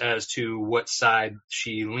curious as to what side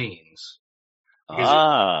she leans because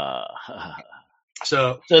Ah.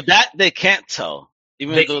 so So that they can't tell,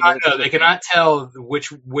 even they though cannot it's know. They different. cannot tell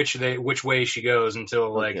which way she goes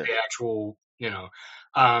until like Okay. the actual.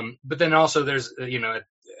 But then also there's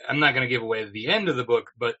I'm not going to give away the end of the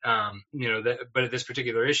book, but but at this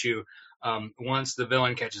particular issue, once the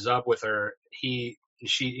villain catches up with her, she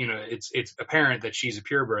it's apparent that she's a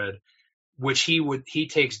purebred, which he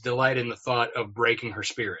takes delight in the thought of breaking her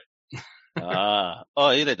spirit. Ah.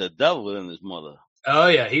 Oh, he like the devil in his mother. Oh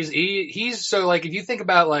yeah, he's so like if you think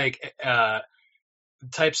about like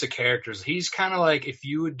types of characters. He's kind of like if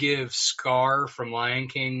you would give Scar from Lion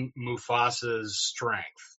King Mufasa's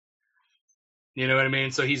strength. You know what I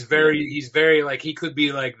mean? So Yeah. he's very like he could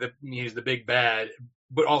be like he's the big bad,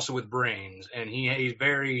 but also with brains, and he's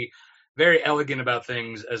very very elegant about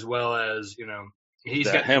things as well as Is he's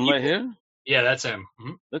that got the him right evil. here? Yeah, that's him.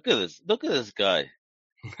 Look at this. Look at this guy.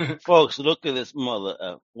 Folks, look at this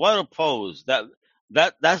mother. What a pose.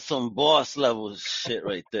 That's some boss level shit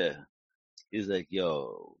right there. He's like,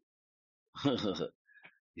 yo,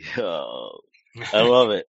 yo, I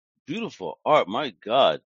love it. Beautiful art. My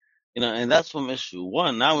God. And that's from issue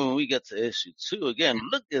 1. Now when we get to issue 2, again,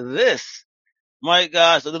 look at this. My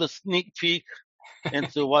gosh, a little sneak peek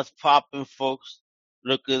into what's popping, folks.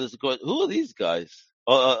 Look at this. Who are these guys?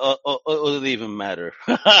 Or does it even matter?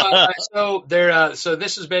 So they're so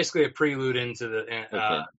this is basically a prelude into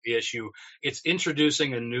Okay. the issue. It's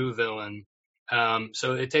introducing a new villain.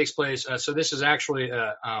 So it takes place. So this is actually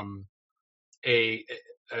a,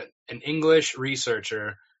 an English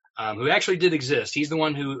researcher who actually did exist. He's the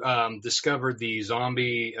one who discovered the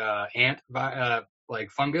zombie ant like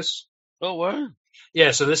fungus. Oh, what?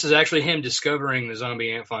 Yeah, so this is actually him discovering the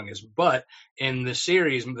zombie ant fungus. But in the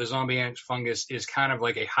series, the zombie ant fungus is kind of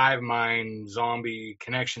like a hive mind zombie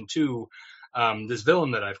connection to this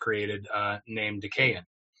villain that I've created named Decayan.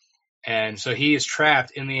 And so he is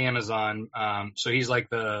trapped in the Amazon. So he's like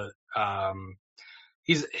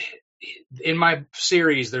he's in my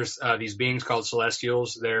series. There's these beings called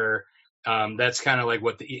Celestials. They're that's kind of like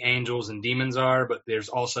what the angels and demons are, but there's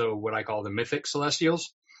also what I call the mythic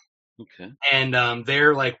Celestials. Okay. And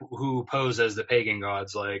they're like who pose as the pagan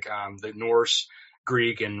gods, like the Norse,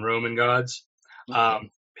 Greek, and Roman gods. Okay.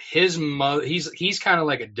 His mother, he's kind of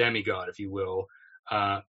like a demigod, if you will.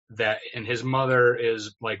 And his mother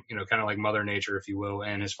is like kind of like Mother Nature, if you will,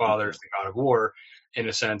 and his father Okay. is the god of war, in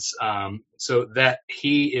a sense. So that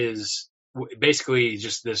he is basically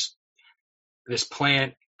just this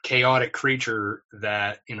plant chaotic creature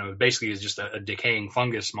that basically is just a decaying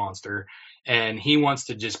fungus monster, and he wants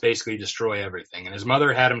to just basically destroy everything. And his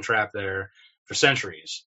mother had him trapped there for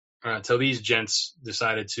centuries until these gents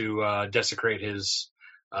decided to desecrate his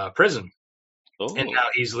prison, and Oh. now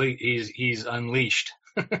he's unleashed.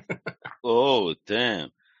 Oh, damn.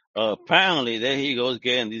 Apparently, there he goes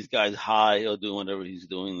getting these guys high or doing whatever he's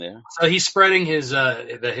doing there. So he's spreading his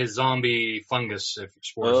zombie fungus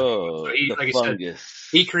spores. So Oh, he, the like I said, he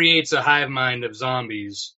fungus. creates a hive mind of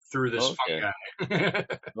zombies through this Okay. fungi.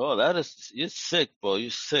 Oh, you're sick, bro. You're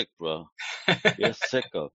sick, bro. You're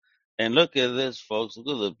sicko. And look at this, folks.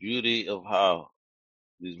 Look at the beauty of how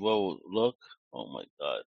these werewolves look. Oh my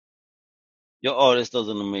God. Your artist does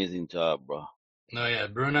an amazing job, bro. No, yeah,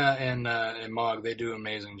 Bruna and Mog, they do an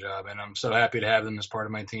amazing job, and I'm so happy to have them as part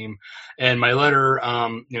of my team. And my letter,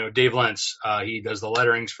 Dave Lentz, he does the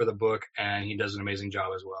letterings for the book, and he does an amazing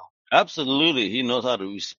job as well. Absolutely. He knows how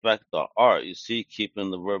to respect the art. You see,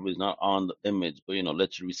 keeping the verbiage not on the image, but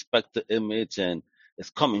let you respect the image and it's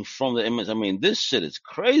coming from the image. I mean, this shit is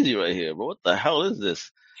crazy right here, bro. What the hell is this?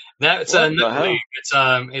 That's What the Nuli.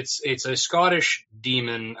 hell? It's a Scottish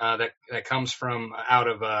demon that comes from out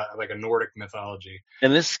of like a Nordic mythology.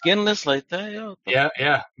 And it's skinless like that, yo. Yeah,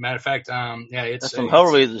 yeah. Matter of fact, That's some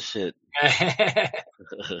Hellraiser shit. and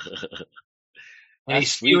he's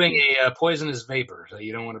That's spewing freaky. a poisonous vapor that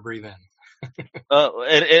you don't want to breathe in.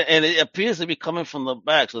 And it appears to be coming from the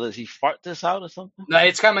back. So does he fart this out or something? No,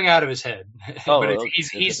 it's coming out of his head, but Oh, okay.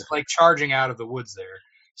 he's like charging out of the woods there,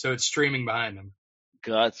 so it's streaming behind him.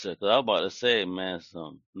 Gotcha. 'Cause I was about to say, man,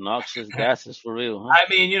 some noxious gases for real, I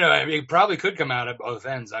mean, it probably could come out of both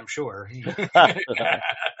ends. I'm sure. huh?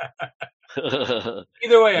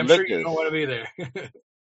 Either way, I'm And sure look you at don't this. want to be there.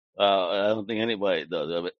 I don't think anybody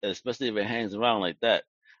does, especially if it hangs around like that.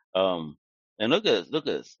 Um, and look at this, look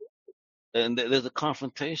at this. And there's a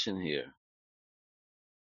confrontation here.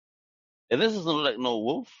 And this isn't like no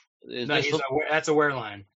wolf. Is No, this that's a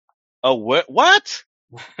wereline. what?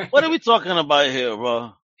 What are we talking about here,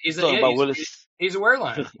 bro? he's a Talking yeah, about Willis he's a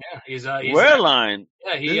wereline. Yeah, he's Wereline.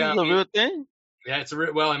 yeah This is a real thing. yeah it's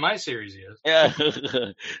well, in my series he is.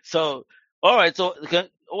 Yeah. So, all right. So,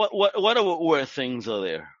 what other things are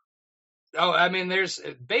there? Oh, I mean, there's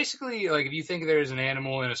basically like if you think there's an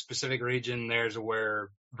animal in a specific region, there's a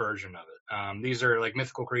were version of it. These are like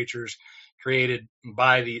mythical creatures created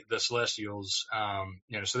by the Celestials.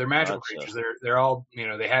 So they're magical Gotcha. creatures. They're all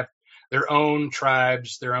they have their own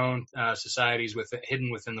tribes, their own societies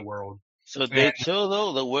hidden within the world. So And they chill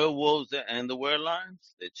though, the werewolves and the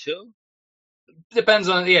werelines. They chill. it depends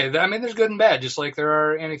on I mean, there's good and bad, just like there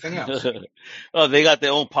are anything else. Oh, they got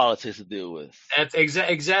their own politics to deal with. That's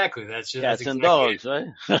exactly that's Cats and exactly it. dogs,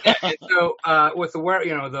 right? And so with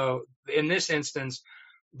the though in this instance,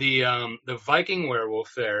 the Viking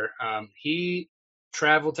werewolf there, he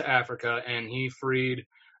traveled to Africa and he freed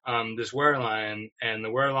this werelion, and the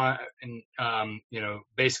werelion,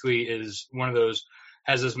 basically is one of those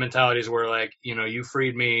has those mentalities where like you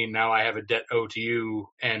freed me, now I have a debt owed to you,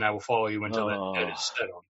 and I will follow you until that debt Oh, is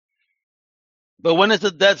settled. But when it's a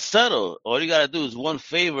debt settled, all you gotta do is one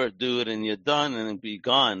favor, do it, and you're done, and be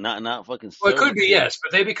gone. Not fucking Well, it could be, servitude. yes,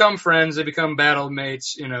 but they become friends. They become battle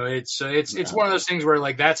mates. You know, it's one of Nah, those things where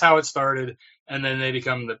like that's how it started, and then they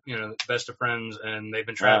become the best of friends, and they've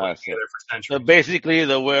been traveling so together for so centuries. basically,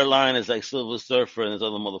 the wear line is like Silver Surfer and this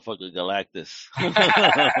other motherfucker Galactus.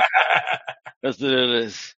 That's what it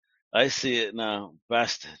is. I see it now,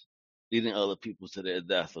 bastard, leading other people to their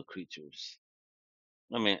death or creatures.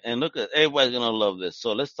 I mean, and look at everybody's gonna love this.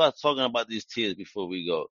 So let's start talking about these tiers before we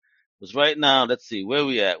go. Because right now, let's see where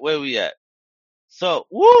we at. Where we at? So,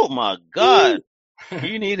 woo, my God, Woo!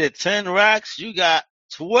 you needed 10 racks. You got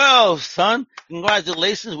 12, son.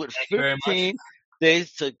 Congratulations with Thank you very much. 15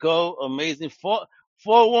 days to go. Amazing.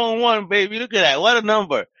 411, baby. Look at that. What a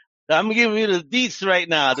number. I'm giving you the deets right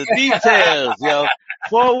now. The details, yo.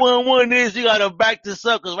 411 is you gotta back this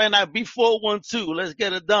up because right now be 412. Let's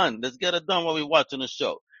get it done. Let's get it done while we're watching the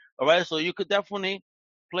show. All right. So you could definitely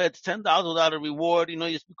pledge $10 without a reward,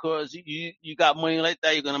 just because you got money like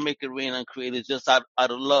that, you're gonna make it rain on creators just out of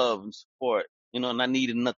love and support, not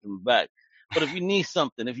needing nothing back. But if you need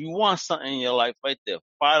something, if you want something in your life, right there,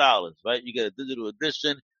 $5, right? You get a digital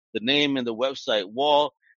edition, the name and the website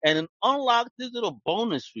wall, and an unlocked digital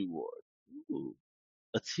bonus reward. Ooh,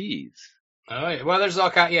 a tease. Oh, yeah. Well, there's all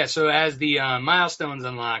kind. Yeah. So as the milestones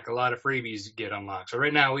unlock, a lot of freebies get unlocked. So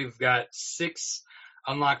right now we've got 6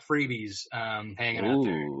 unlocked freebies hanging out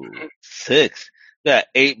there. Ooh, 6. Got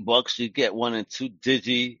 $8. You get 1 and 2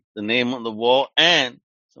 digi, the name on the wall, and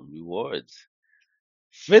some rewards.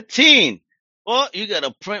 15. Well, you got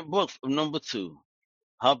a print book from number 2.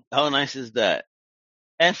 How nice is that?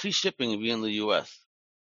 And free shipping if you're in the U.S.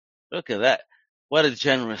 Look at that. What a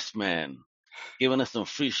generous man. Giving us some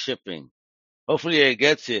free shipping. Hopefully it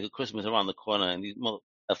gets here. Christmas around the corner and these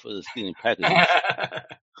motherfuckers are stealing packages.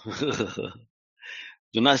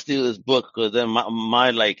 Do not steal this book because then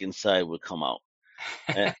my like inside will come out.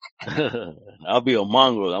 I'll be a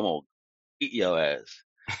mongrel. I'm going to eat your ass.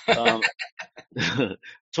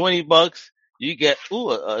 $20. You get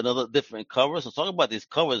another different cover. So talk about these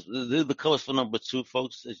covers. These are the covers for number 2,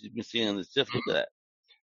 folks, as you've been seeing in this GIF. Look at that.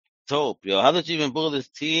 Dope, yo. How did you even build this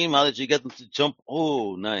team? How did you get them to jump?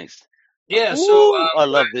 Oh, nice. Yeah. So Ooh, I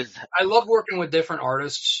love this. I love working with different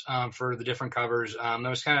artists for the different covers. That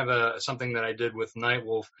was kind of something that I did with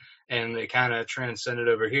Nightwolf, and it kind of transcended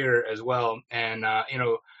over here as well. And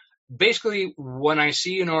basically, when I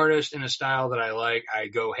see an artist in a style that I like, I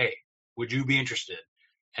go, "Hey, would you be interested?"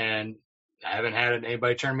 And I haven't had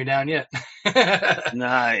anybody turn me down yet.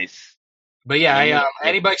 Nice. But yeah, Let me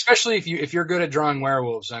anybody, especially if you're good at drawing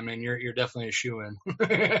werewolves, I mean, you're definitely a shoo-in.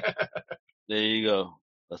 There you go.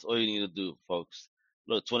 That's all you need to do, folks.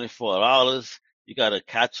 Look, $24. You got a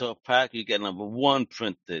catch-up pack. You get number 1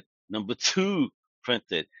 printed, number 2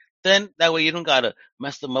 printed. Then that way you don't gotta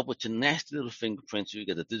mess them up with your nasty little fingerprints. You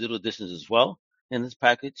get the digital editions as well in this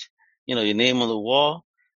package. Your name on the wall.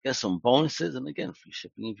 Get some bonuses, and again, free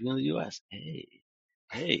shipping if you're in the U.S.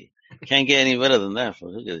 Hey, can't get any better than that,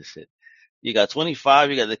 folks. Look at this shit. You got 25.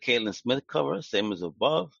 You got the Caitlin Smith cover, same as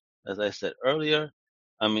above, as I said earlier.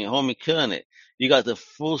 I mean, homie, killing it. You got the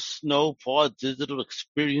full Snowpaw digital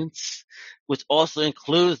experience, which also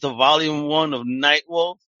includes the volume 1 of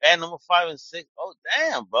Nightwolf and number 5 and 6. Oh,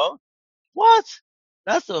 damn, bro. What?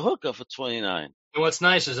 That's a hooker for 29. And what's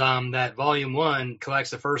nice is that volume 1 collects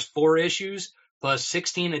the first 4 issues plus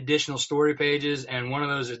 16 additional story pages, and one of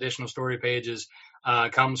those additional story pages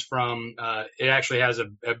comes from it actually has a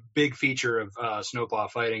big feature of Snowpaw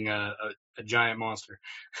fighting a giant monster.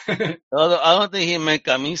 Although I don't think he meant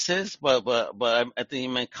camises, but I think he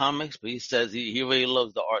meant comics. But he says he really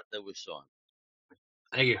loves the art that we're showing.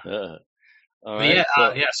 Thank you. All But right.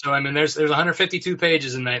 yeah, So so I mean, there's 152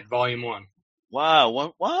 pages in that volume 1. wow,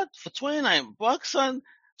 what for $29, son?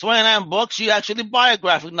 $29, you actually buy a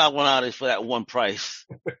graphic novel nowadays for that one price.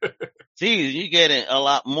 See, you're getting a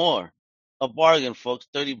lot more. A bargain, folks.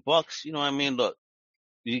 $30. You know what I mean? Look,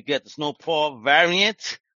 you get the Snowpaw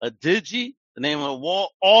variant, a digi, the name of the wall,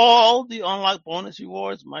 all the unlocked bonus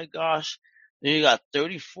rewards. My gosh. Then you got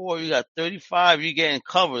 34, you got 35, you're getting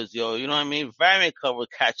covers, yo. You know what I mean? Variant cover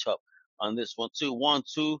catch up on this one too. 1,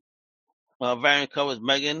 2, variant covers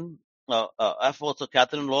Megan, F also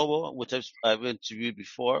Catherine Lobo, which I've interviewed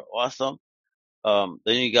before. Awesome. Then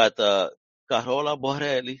you got Carola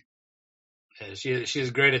Borelli. Yeah, she's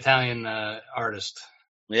a great Italian artist.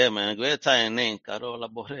 Yeah, man, great Italian name, Carola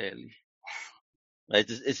Borelli. It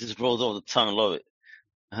just rolls over the tongue. Love it.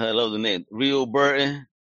 I love the name. Rio Burton,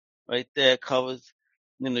 right there, covers.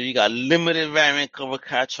 You got limited variant cover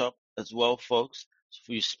catch up as well, folks. So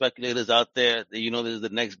for you speculators out there, this is the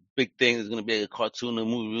next big thing. There's going to be a cartoon and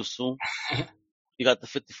movie real soon. You got the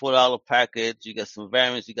 $54 package. You got some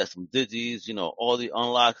variants. You got some digis. All the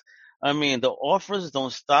unlocks. I mean, the offers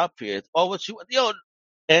don't stop here. It's all what you yo.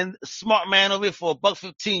 And smart man over here for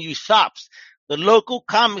 $1.15, you shops. The local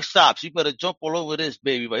comic shops, you better jump all over this,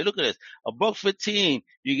 baby. Right? Look at this. $1.15,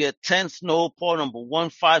 you get 10 Snowpaw, number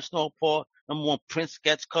 1, 5 Snowpaw, number 1 print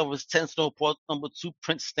sketch covers, 10 Snowpaw, number 2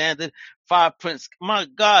 print standard, 5 prints. My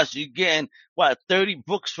gosh, you're getting, 30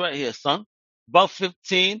 books right here, son.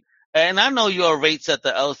 $1.15. And I know your rates at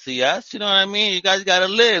the LCS. You know what I mean? You guys gotta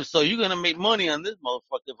live. So you're gonna make money on this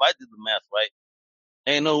motherfucker if I did the math right.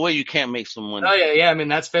 Ain't no way you can't make some money. Oh yeah. I mean,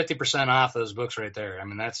 that's 50% off those books right there. I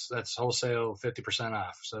mean, that's wholesale 50%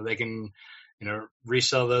 off. So they can,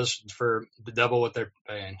 resell those for double what they're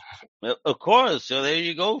paying. Of course. So there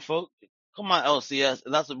you go, folks. Come on, LCS.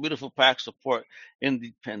 And that's a beautiful pack support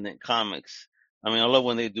independent comics. I mean, I love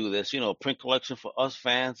when they do this. Print collection for us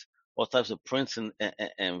fans, all types of prints and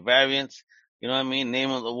variants. You know what I mean? Name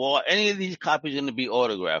on the wall. Any of these copies are going to be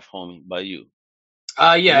autographed, homie, by you.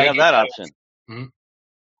 Yeah. You have that option. Mm-hmm.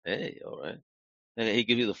 Hey, all right. And he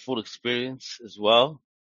gives you the full experience as well.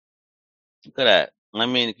 Look at that. I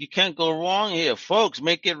mean, you can't go wrong here, folks.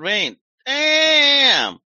 Make it rain.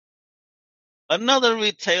 Damn. Another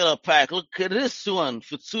retailer pack. Look at this one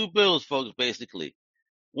for $2, folks, basically.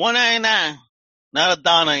 $1.99. Not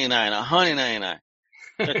 $1.99, $100.99.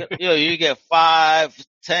 You get 5,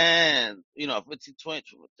 10, 15, 20,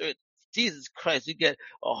 30. Jesus Christ. You get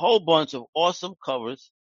a whole bunch of awesome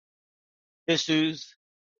covers, issues,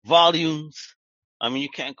 volumes. I mean, you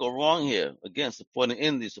can't go wrong here. Again, supporting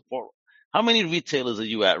indie support. How many retailers are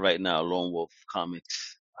you at right now, Lone Wolf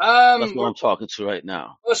Comics? That's what I'm talking to right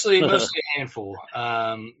now. Mostly a handful.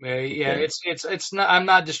 Okay. It's not. I'm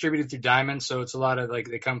not distributed through Diamond, so it's a lot of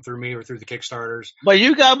they come through me or through the Kickstarters. But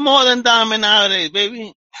you got more than Diamond nowadays,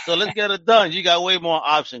 baby. So let's get it done. You got way more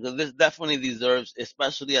options because this definitely deserves,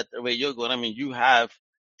 especially at the rate you're going. I mean, you have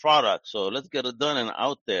product, so let's get it done and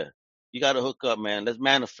out there. You got to hook up, man. Let's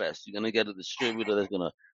manifest. You're gonna get a distributor that's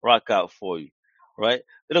gonna rock out for you, right?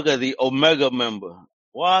 Look at the Omega member.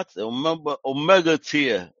 What? Omega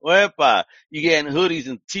tier. Wherepa? You getting hoodies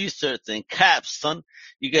and t-shirts and caps, son.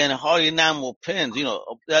 You getting hard enamel pins.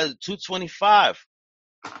 That's $225.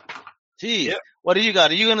 Jeez. Yep. What do you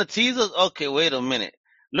got? Are you gonna tease us? Okay, wait a minute.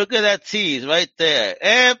 Look at that tease right there.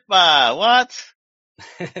 Epa, what?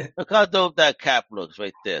 Look how dope that cap looks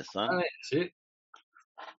right there, son.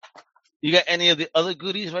 You got any of the other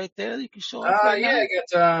goodies right there that you can show us? Yeah, I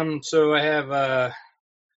got so I have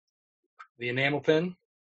the enamel pin.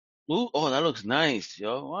 Ooh, oh, that looks nice,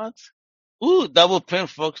 yo. What? Ooh, double pin,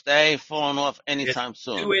 folks. That ain't falling off anytime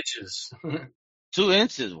soon. 2 inches. 2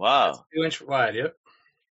 inches, wow. That's 2 inch wide, yep.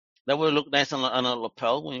 That would look nice on a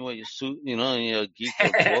lapel when you wear your suit, and you're a geek.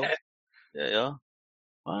 Yeah.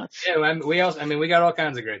 What? Yeah, we got all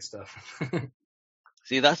kinds of great stuff.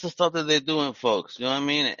 See, that's the stuff that they're doing, folks. You know what I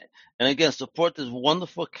mean? And again, support this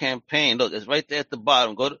wonderful campaign. Look, it's right there at the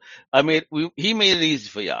bottom. He made it easy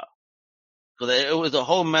for y'all. Because it was a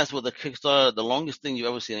whole mess with the Kickstarter, the longest thing you've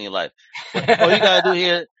ever seen in your life. But all you got to do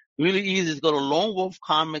here, really easy, is go to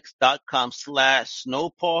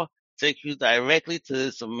lonewolfcomics.com/snowpaw. Take you directly to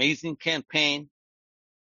this amazing campaign.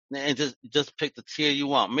 And just pick the tier you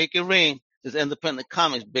want. Make it rain. It's independent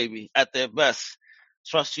comics, baby, at their best.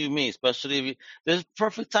 Trust you me, especially if there's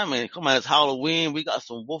perfect timing. Come on, it's Halloween. We got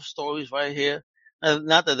some wolf stories right here.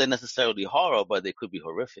 Not that they're necessarily horror, but they could be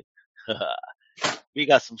horrific. We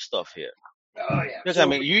got some stuff here. Oh yeah. Look, I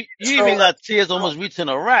mean, you even got tears almost reaching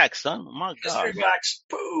a rack, son. Oh, my God. Mystery box.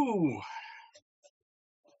 Boo.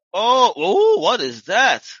 Oh, what is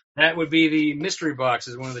that? That would be the mystery box,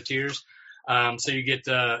 is one of the tiers. So you get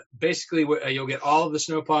basically you'll get all of the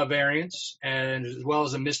Snowpaw variants, and as well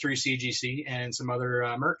as a mystery CGC and some other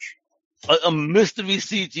merch. A mystery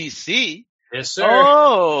CGC? Yes, sir.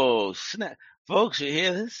 Oh, snap, folks! You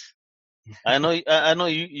hear this? I know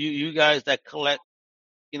you guys that collect,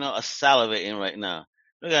 are salivating right now.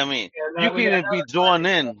 Look at me. Yeah, you can even be drawn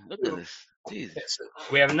in. Look at this. Jesus.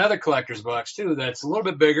 We have another collector's box too. That's a little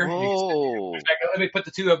bit bigger. Oh. Let me put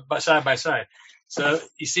the two up side by side. So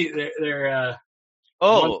you see, they're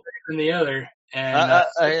one bigger than the other, and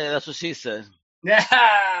that's what she said. Yeah.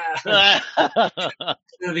 The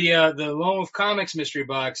Lone Wolf Comics mystery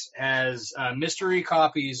box has mystery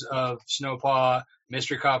copies of Snowpaw,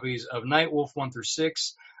 mystery copies of Nightwolf 1 through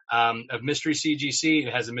 6, of mystery CGC.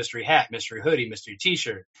 It has a mystery hat, mystery hoodie, mystery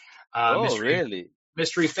T-shirt. Really?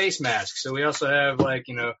 Mystery face mask. So we also have we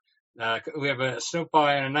have a Snowpaw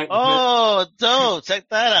and a Nightwolf. Oh, dope! Check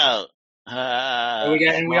that out.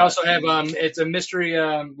 We also have it's a mystery.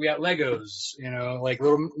 We got Legos, like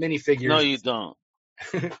little minifigures. No, you don't.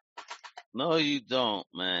 No, you don't,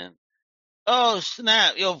 man. Oh,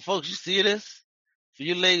 snap. Yo, folks, you see this? For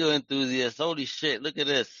you Lego enthusiasts, holy shit, look at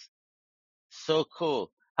this. So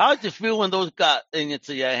cool. How'd you feel when those got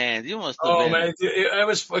into your hands? You must have Oh been, man, it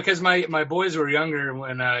was because my boys were younger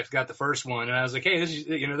when I got the first one, and I was like, hey, this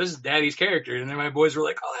is Daddy's character, and then my boys were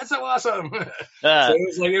like, oh, that's so awesome. So ah,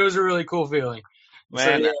 it was a really cool feeling. So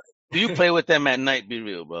man. yeah, Do you play with them at night? Be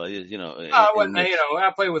real, bro. I In wouldn't, this.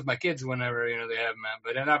 I play with my kids whenever they have them,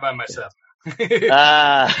 but not by myself.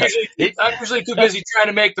 Ah, I'm usually too busy trying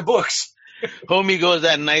to make the books. homie goes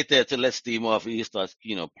at night there to let steam off. He starts,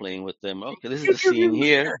 playing with them. Okay, this is the scene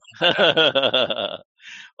here.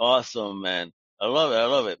 Awesome, man. I love it. I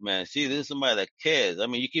love it, man. See, this is somebody that cares. I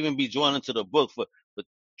mean, you can even be drawn into the book for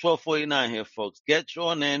 $12.49 here, folks. Get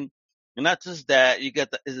drawn in. And not just that, you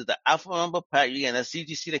get is it the alpha number pack? You get that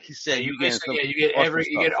CGC like he Yeah, said, you you getting basically some you get awesome you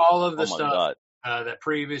stuff. get all of Oh the my stuff God. that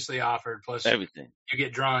previously offered, plus Everything. you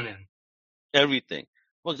get drawn in. Everything.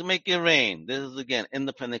 Folks, make it rain. This is again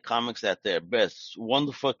independent comics at their best.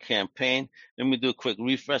 Wonderful campaign. Let me do a quick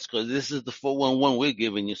refresh because this is the 411 we're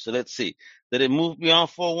giving you. So let's see. Did it move beyond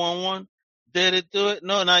 411? Did it do it?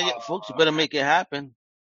 No, not yet. Folks, you better make it happen.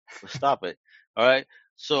 Stop it. All right.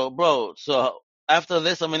 So, bro, after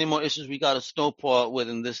this, how many more issues we got to snowball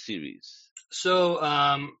within this series? So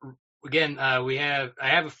again, I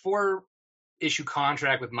have a 4-issue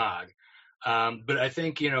contract with Mog. But I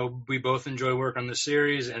think, we both enjoy work on the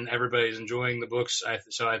series and everybody's enjoying the books.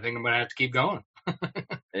 So I think I'm going to have to keep going.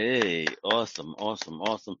 Hey, awesome, awesome,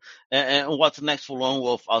 awesome. And what's next for Lone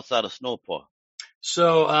Wolf outside of Snowpaw?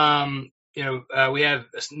 So, we have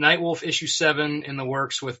Nightwolf issue 7 in the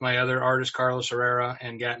works with my other artist, Carlos Herrera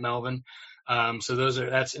and Gat Melvin. So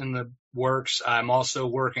that's in the works. I'm also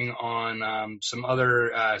working on some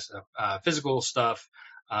other physical stuff,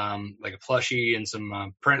 like a plushie and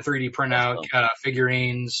some 3D printout Awesome.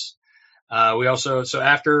 figurines. We also, so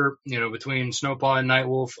after, between Snowpaw and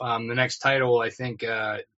Nightwolf, the next title I think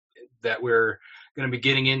that we're going to be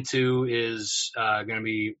getting into is going to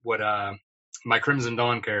be what my Crimson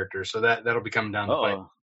Dawn character. So that'll be coming down the pipe.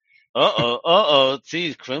 Uh-oh. Uh-oh.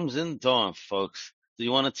 Tease Crimson Dawn, folks. Do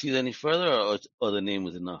you want to tease any further, or the name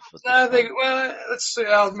was enough at this I think, time? well, let's see.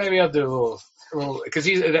 Maybe I'll do a little, because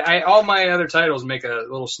all my other titles make a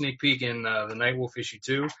little sneak peek in the Nightwolf issue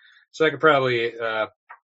 2. So I could probably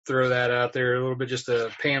throw that out there a little bit, just a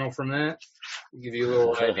panel from that, give you a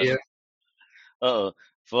little idea. Uh-oh.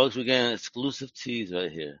 Folks, we're getting an exclusive tease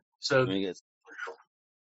right here. So,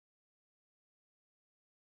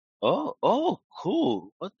 Oh,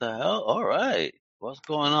 cool. What the hell? All right. What's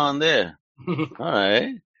going on there? All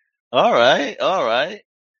right. All right. All right.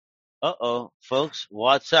 Uh-oh. Folks,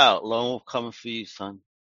 watch out. Lone Wolf coming for you, son.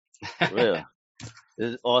 For real.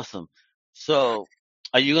 This is awesome. So,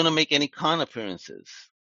 are you going to make any con appearances?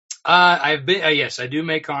 I've been, yes, I do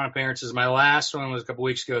make con appearances. My last one was a couple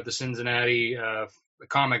weeks ago at the Cincinnati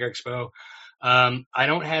Comic Expo. I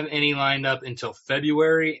don't have any lined up until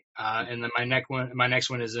February, and then my next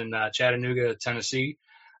one is in Chattanooga, Tennessee.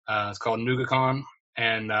 It's called NugaCon,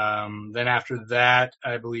 and then after that,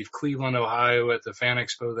 I believe Cleveland, Ohio, at the Fan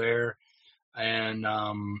Expo there, and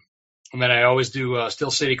then I always do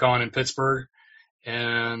Steel City Con in Pittsburgh,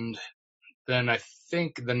 and then I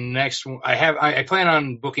think the next one I plan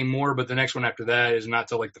on booking more, but the next one after that is not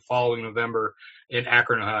till like the following November in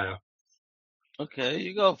Akron, Ohio. Okay, there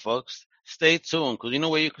you go, folks. Stay tuned, because you know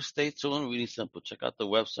where you can stay tuned? Really simple. Check out the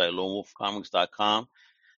website, lonewolfcomics.com. You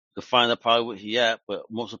can find out probably where he at, but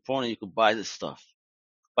most importantly, you can buy this stuff.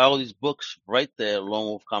 Buy all these books right there,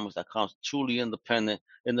 lonewolfcomics.com. Truly independent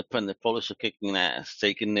publisher kicking ass,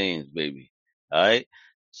 taking names, baby. All right.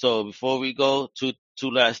 So before we go, two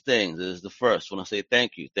last things. This is the first. When I say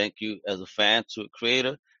thank you as a fan to a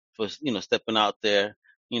creator for stepping out there,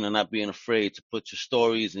 not being afraid to put your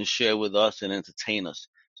stories and share with us and entertain us.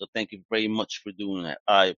 So thank you very much for doing that.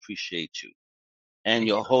 I appreciate you and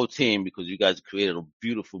your whole team, because you guys created a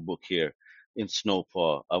beautiful book here in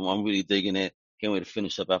Snowpaw. I'm really digging it. Can't wait to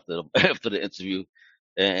finish up after the interview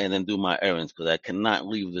and then do my errands, because I cannot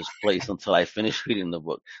leave this place until I finish reading the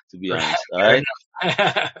book, to be honest. All right.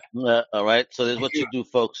 All right. So this is what you do,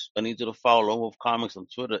 folks. I need you to follow Lone Wolf Comics on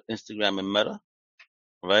Twitter, Instagram, and Meta.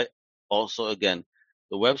 All right. Also, again,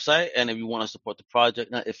 the website. And if you want to support the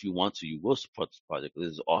project, not if you want to, you will support this project.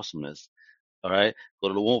 This is awesomeness. All right. Go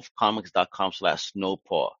to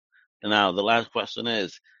wolfcomics.com/snowpaw. And now the last question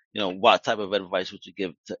is, what type of advice would you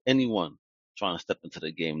give to anyone trying to step into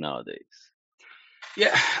the game nowadays?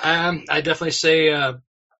 Yeah, I definitely say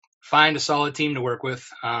find a solid team to work with.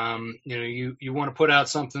 You want to put out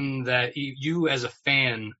something that you as a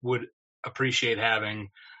fan would appreciate having.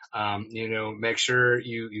 Make sure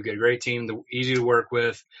you get a great team, easy to work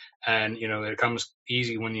with, and, it comes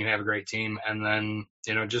easy when you have a great team. And then,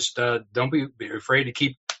 just don't be afraid to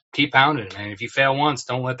keep pounding, man. If you fail once,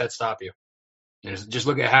 don't let that stop you. Just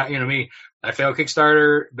look at how, me, I failed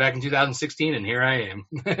Kickstarter back in 2016, and here I am.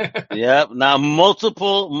 Yep. Now,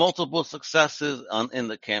 multiple successes in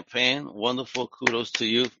the campaign. Wonderful. Kudos to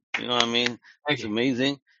you. You know what I mean? It's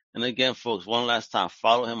amazing. And again, folks, one last time,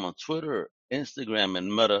 follow him on Twitter, Instagram,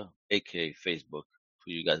 and Meta, aka Facebook, for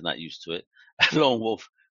you guys not used to it, at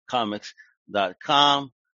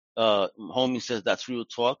LoneWolfComics.com. Homie says that's real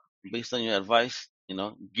talk. Based on your advice,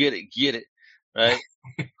 get it, right?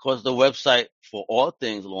 Of course, the website for all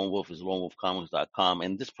things Lone Wolf is LoneWolfComics.com.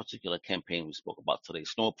 And this particular campaign we spoke about today,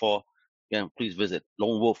 Snowpaw, again, please visit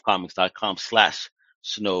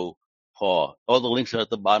LoneWolfComics.com/Snowpaw. All the links are at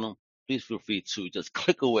the bottom. Please feel free to just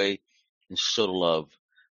click away and show the love.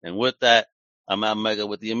 And with that, I'm Al Mega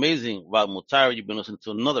with the amazing Rob Mutari. You've been listening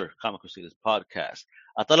to another Comic Crusaders podcast.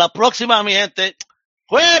 Hasta la próxima, mi gente.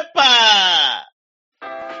 ¡Huepa!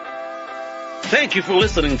 Thank you for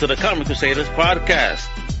listening to the Comic Crusaders podcast.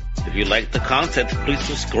 If you like the content, please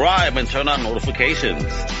subscribe and turn on notifications.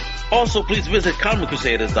 Also, please visit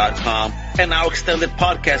ComicCrusaders.com and our extended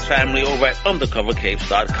podcast family over at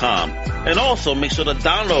UndercoverCapes.com. And also, make sure to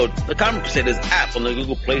download the Comic Crusaders app on the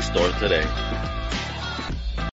Google Play Store today.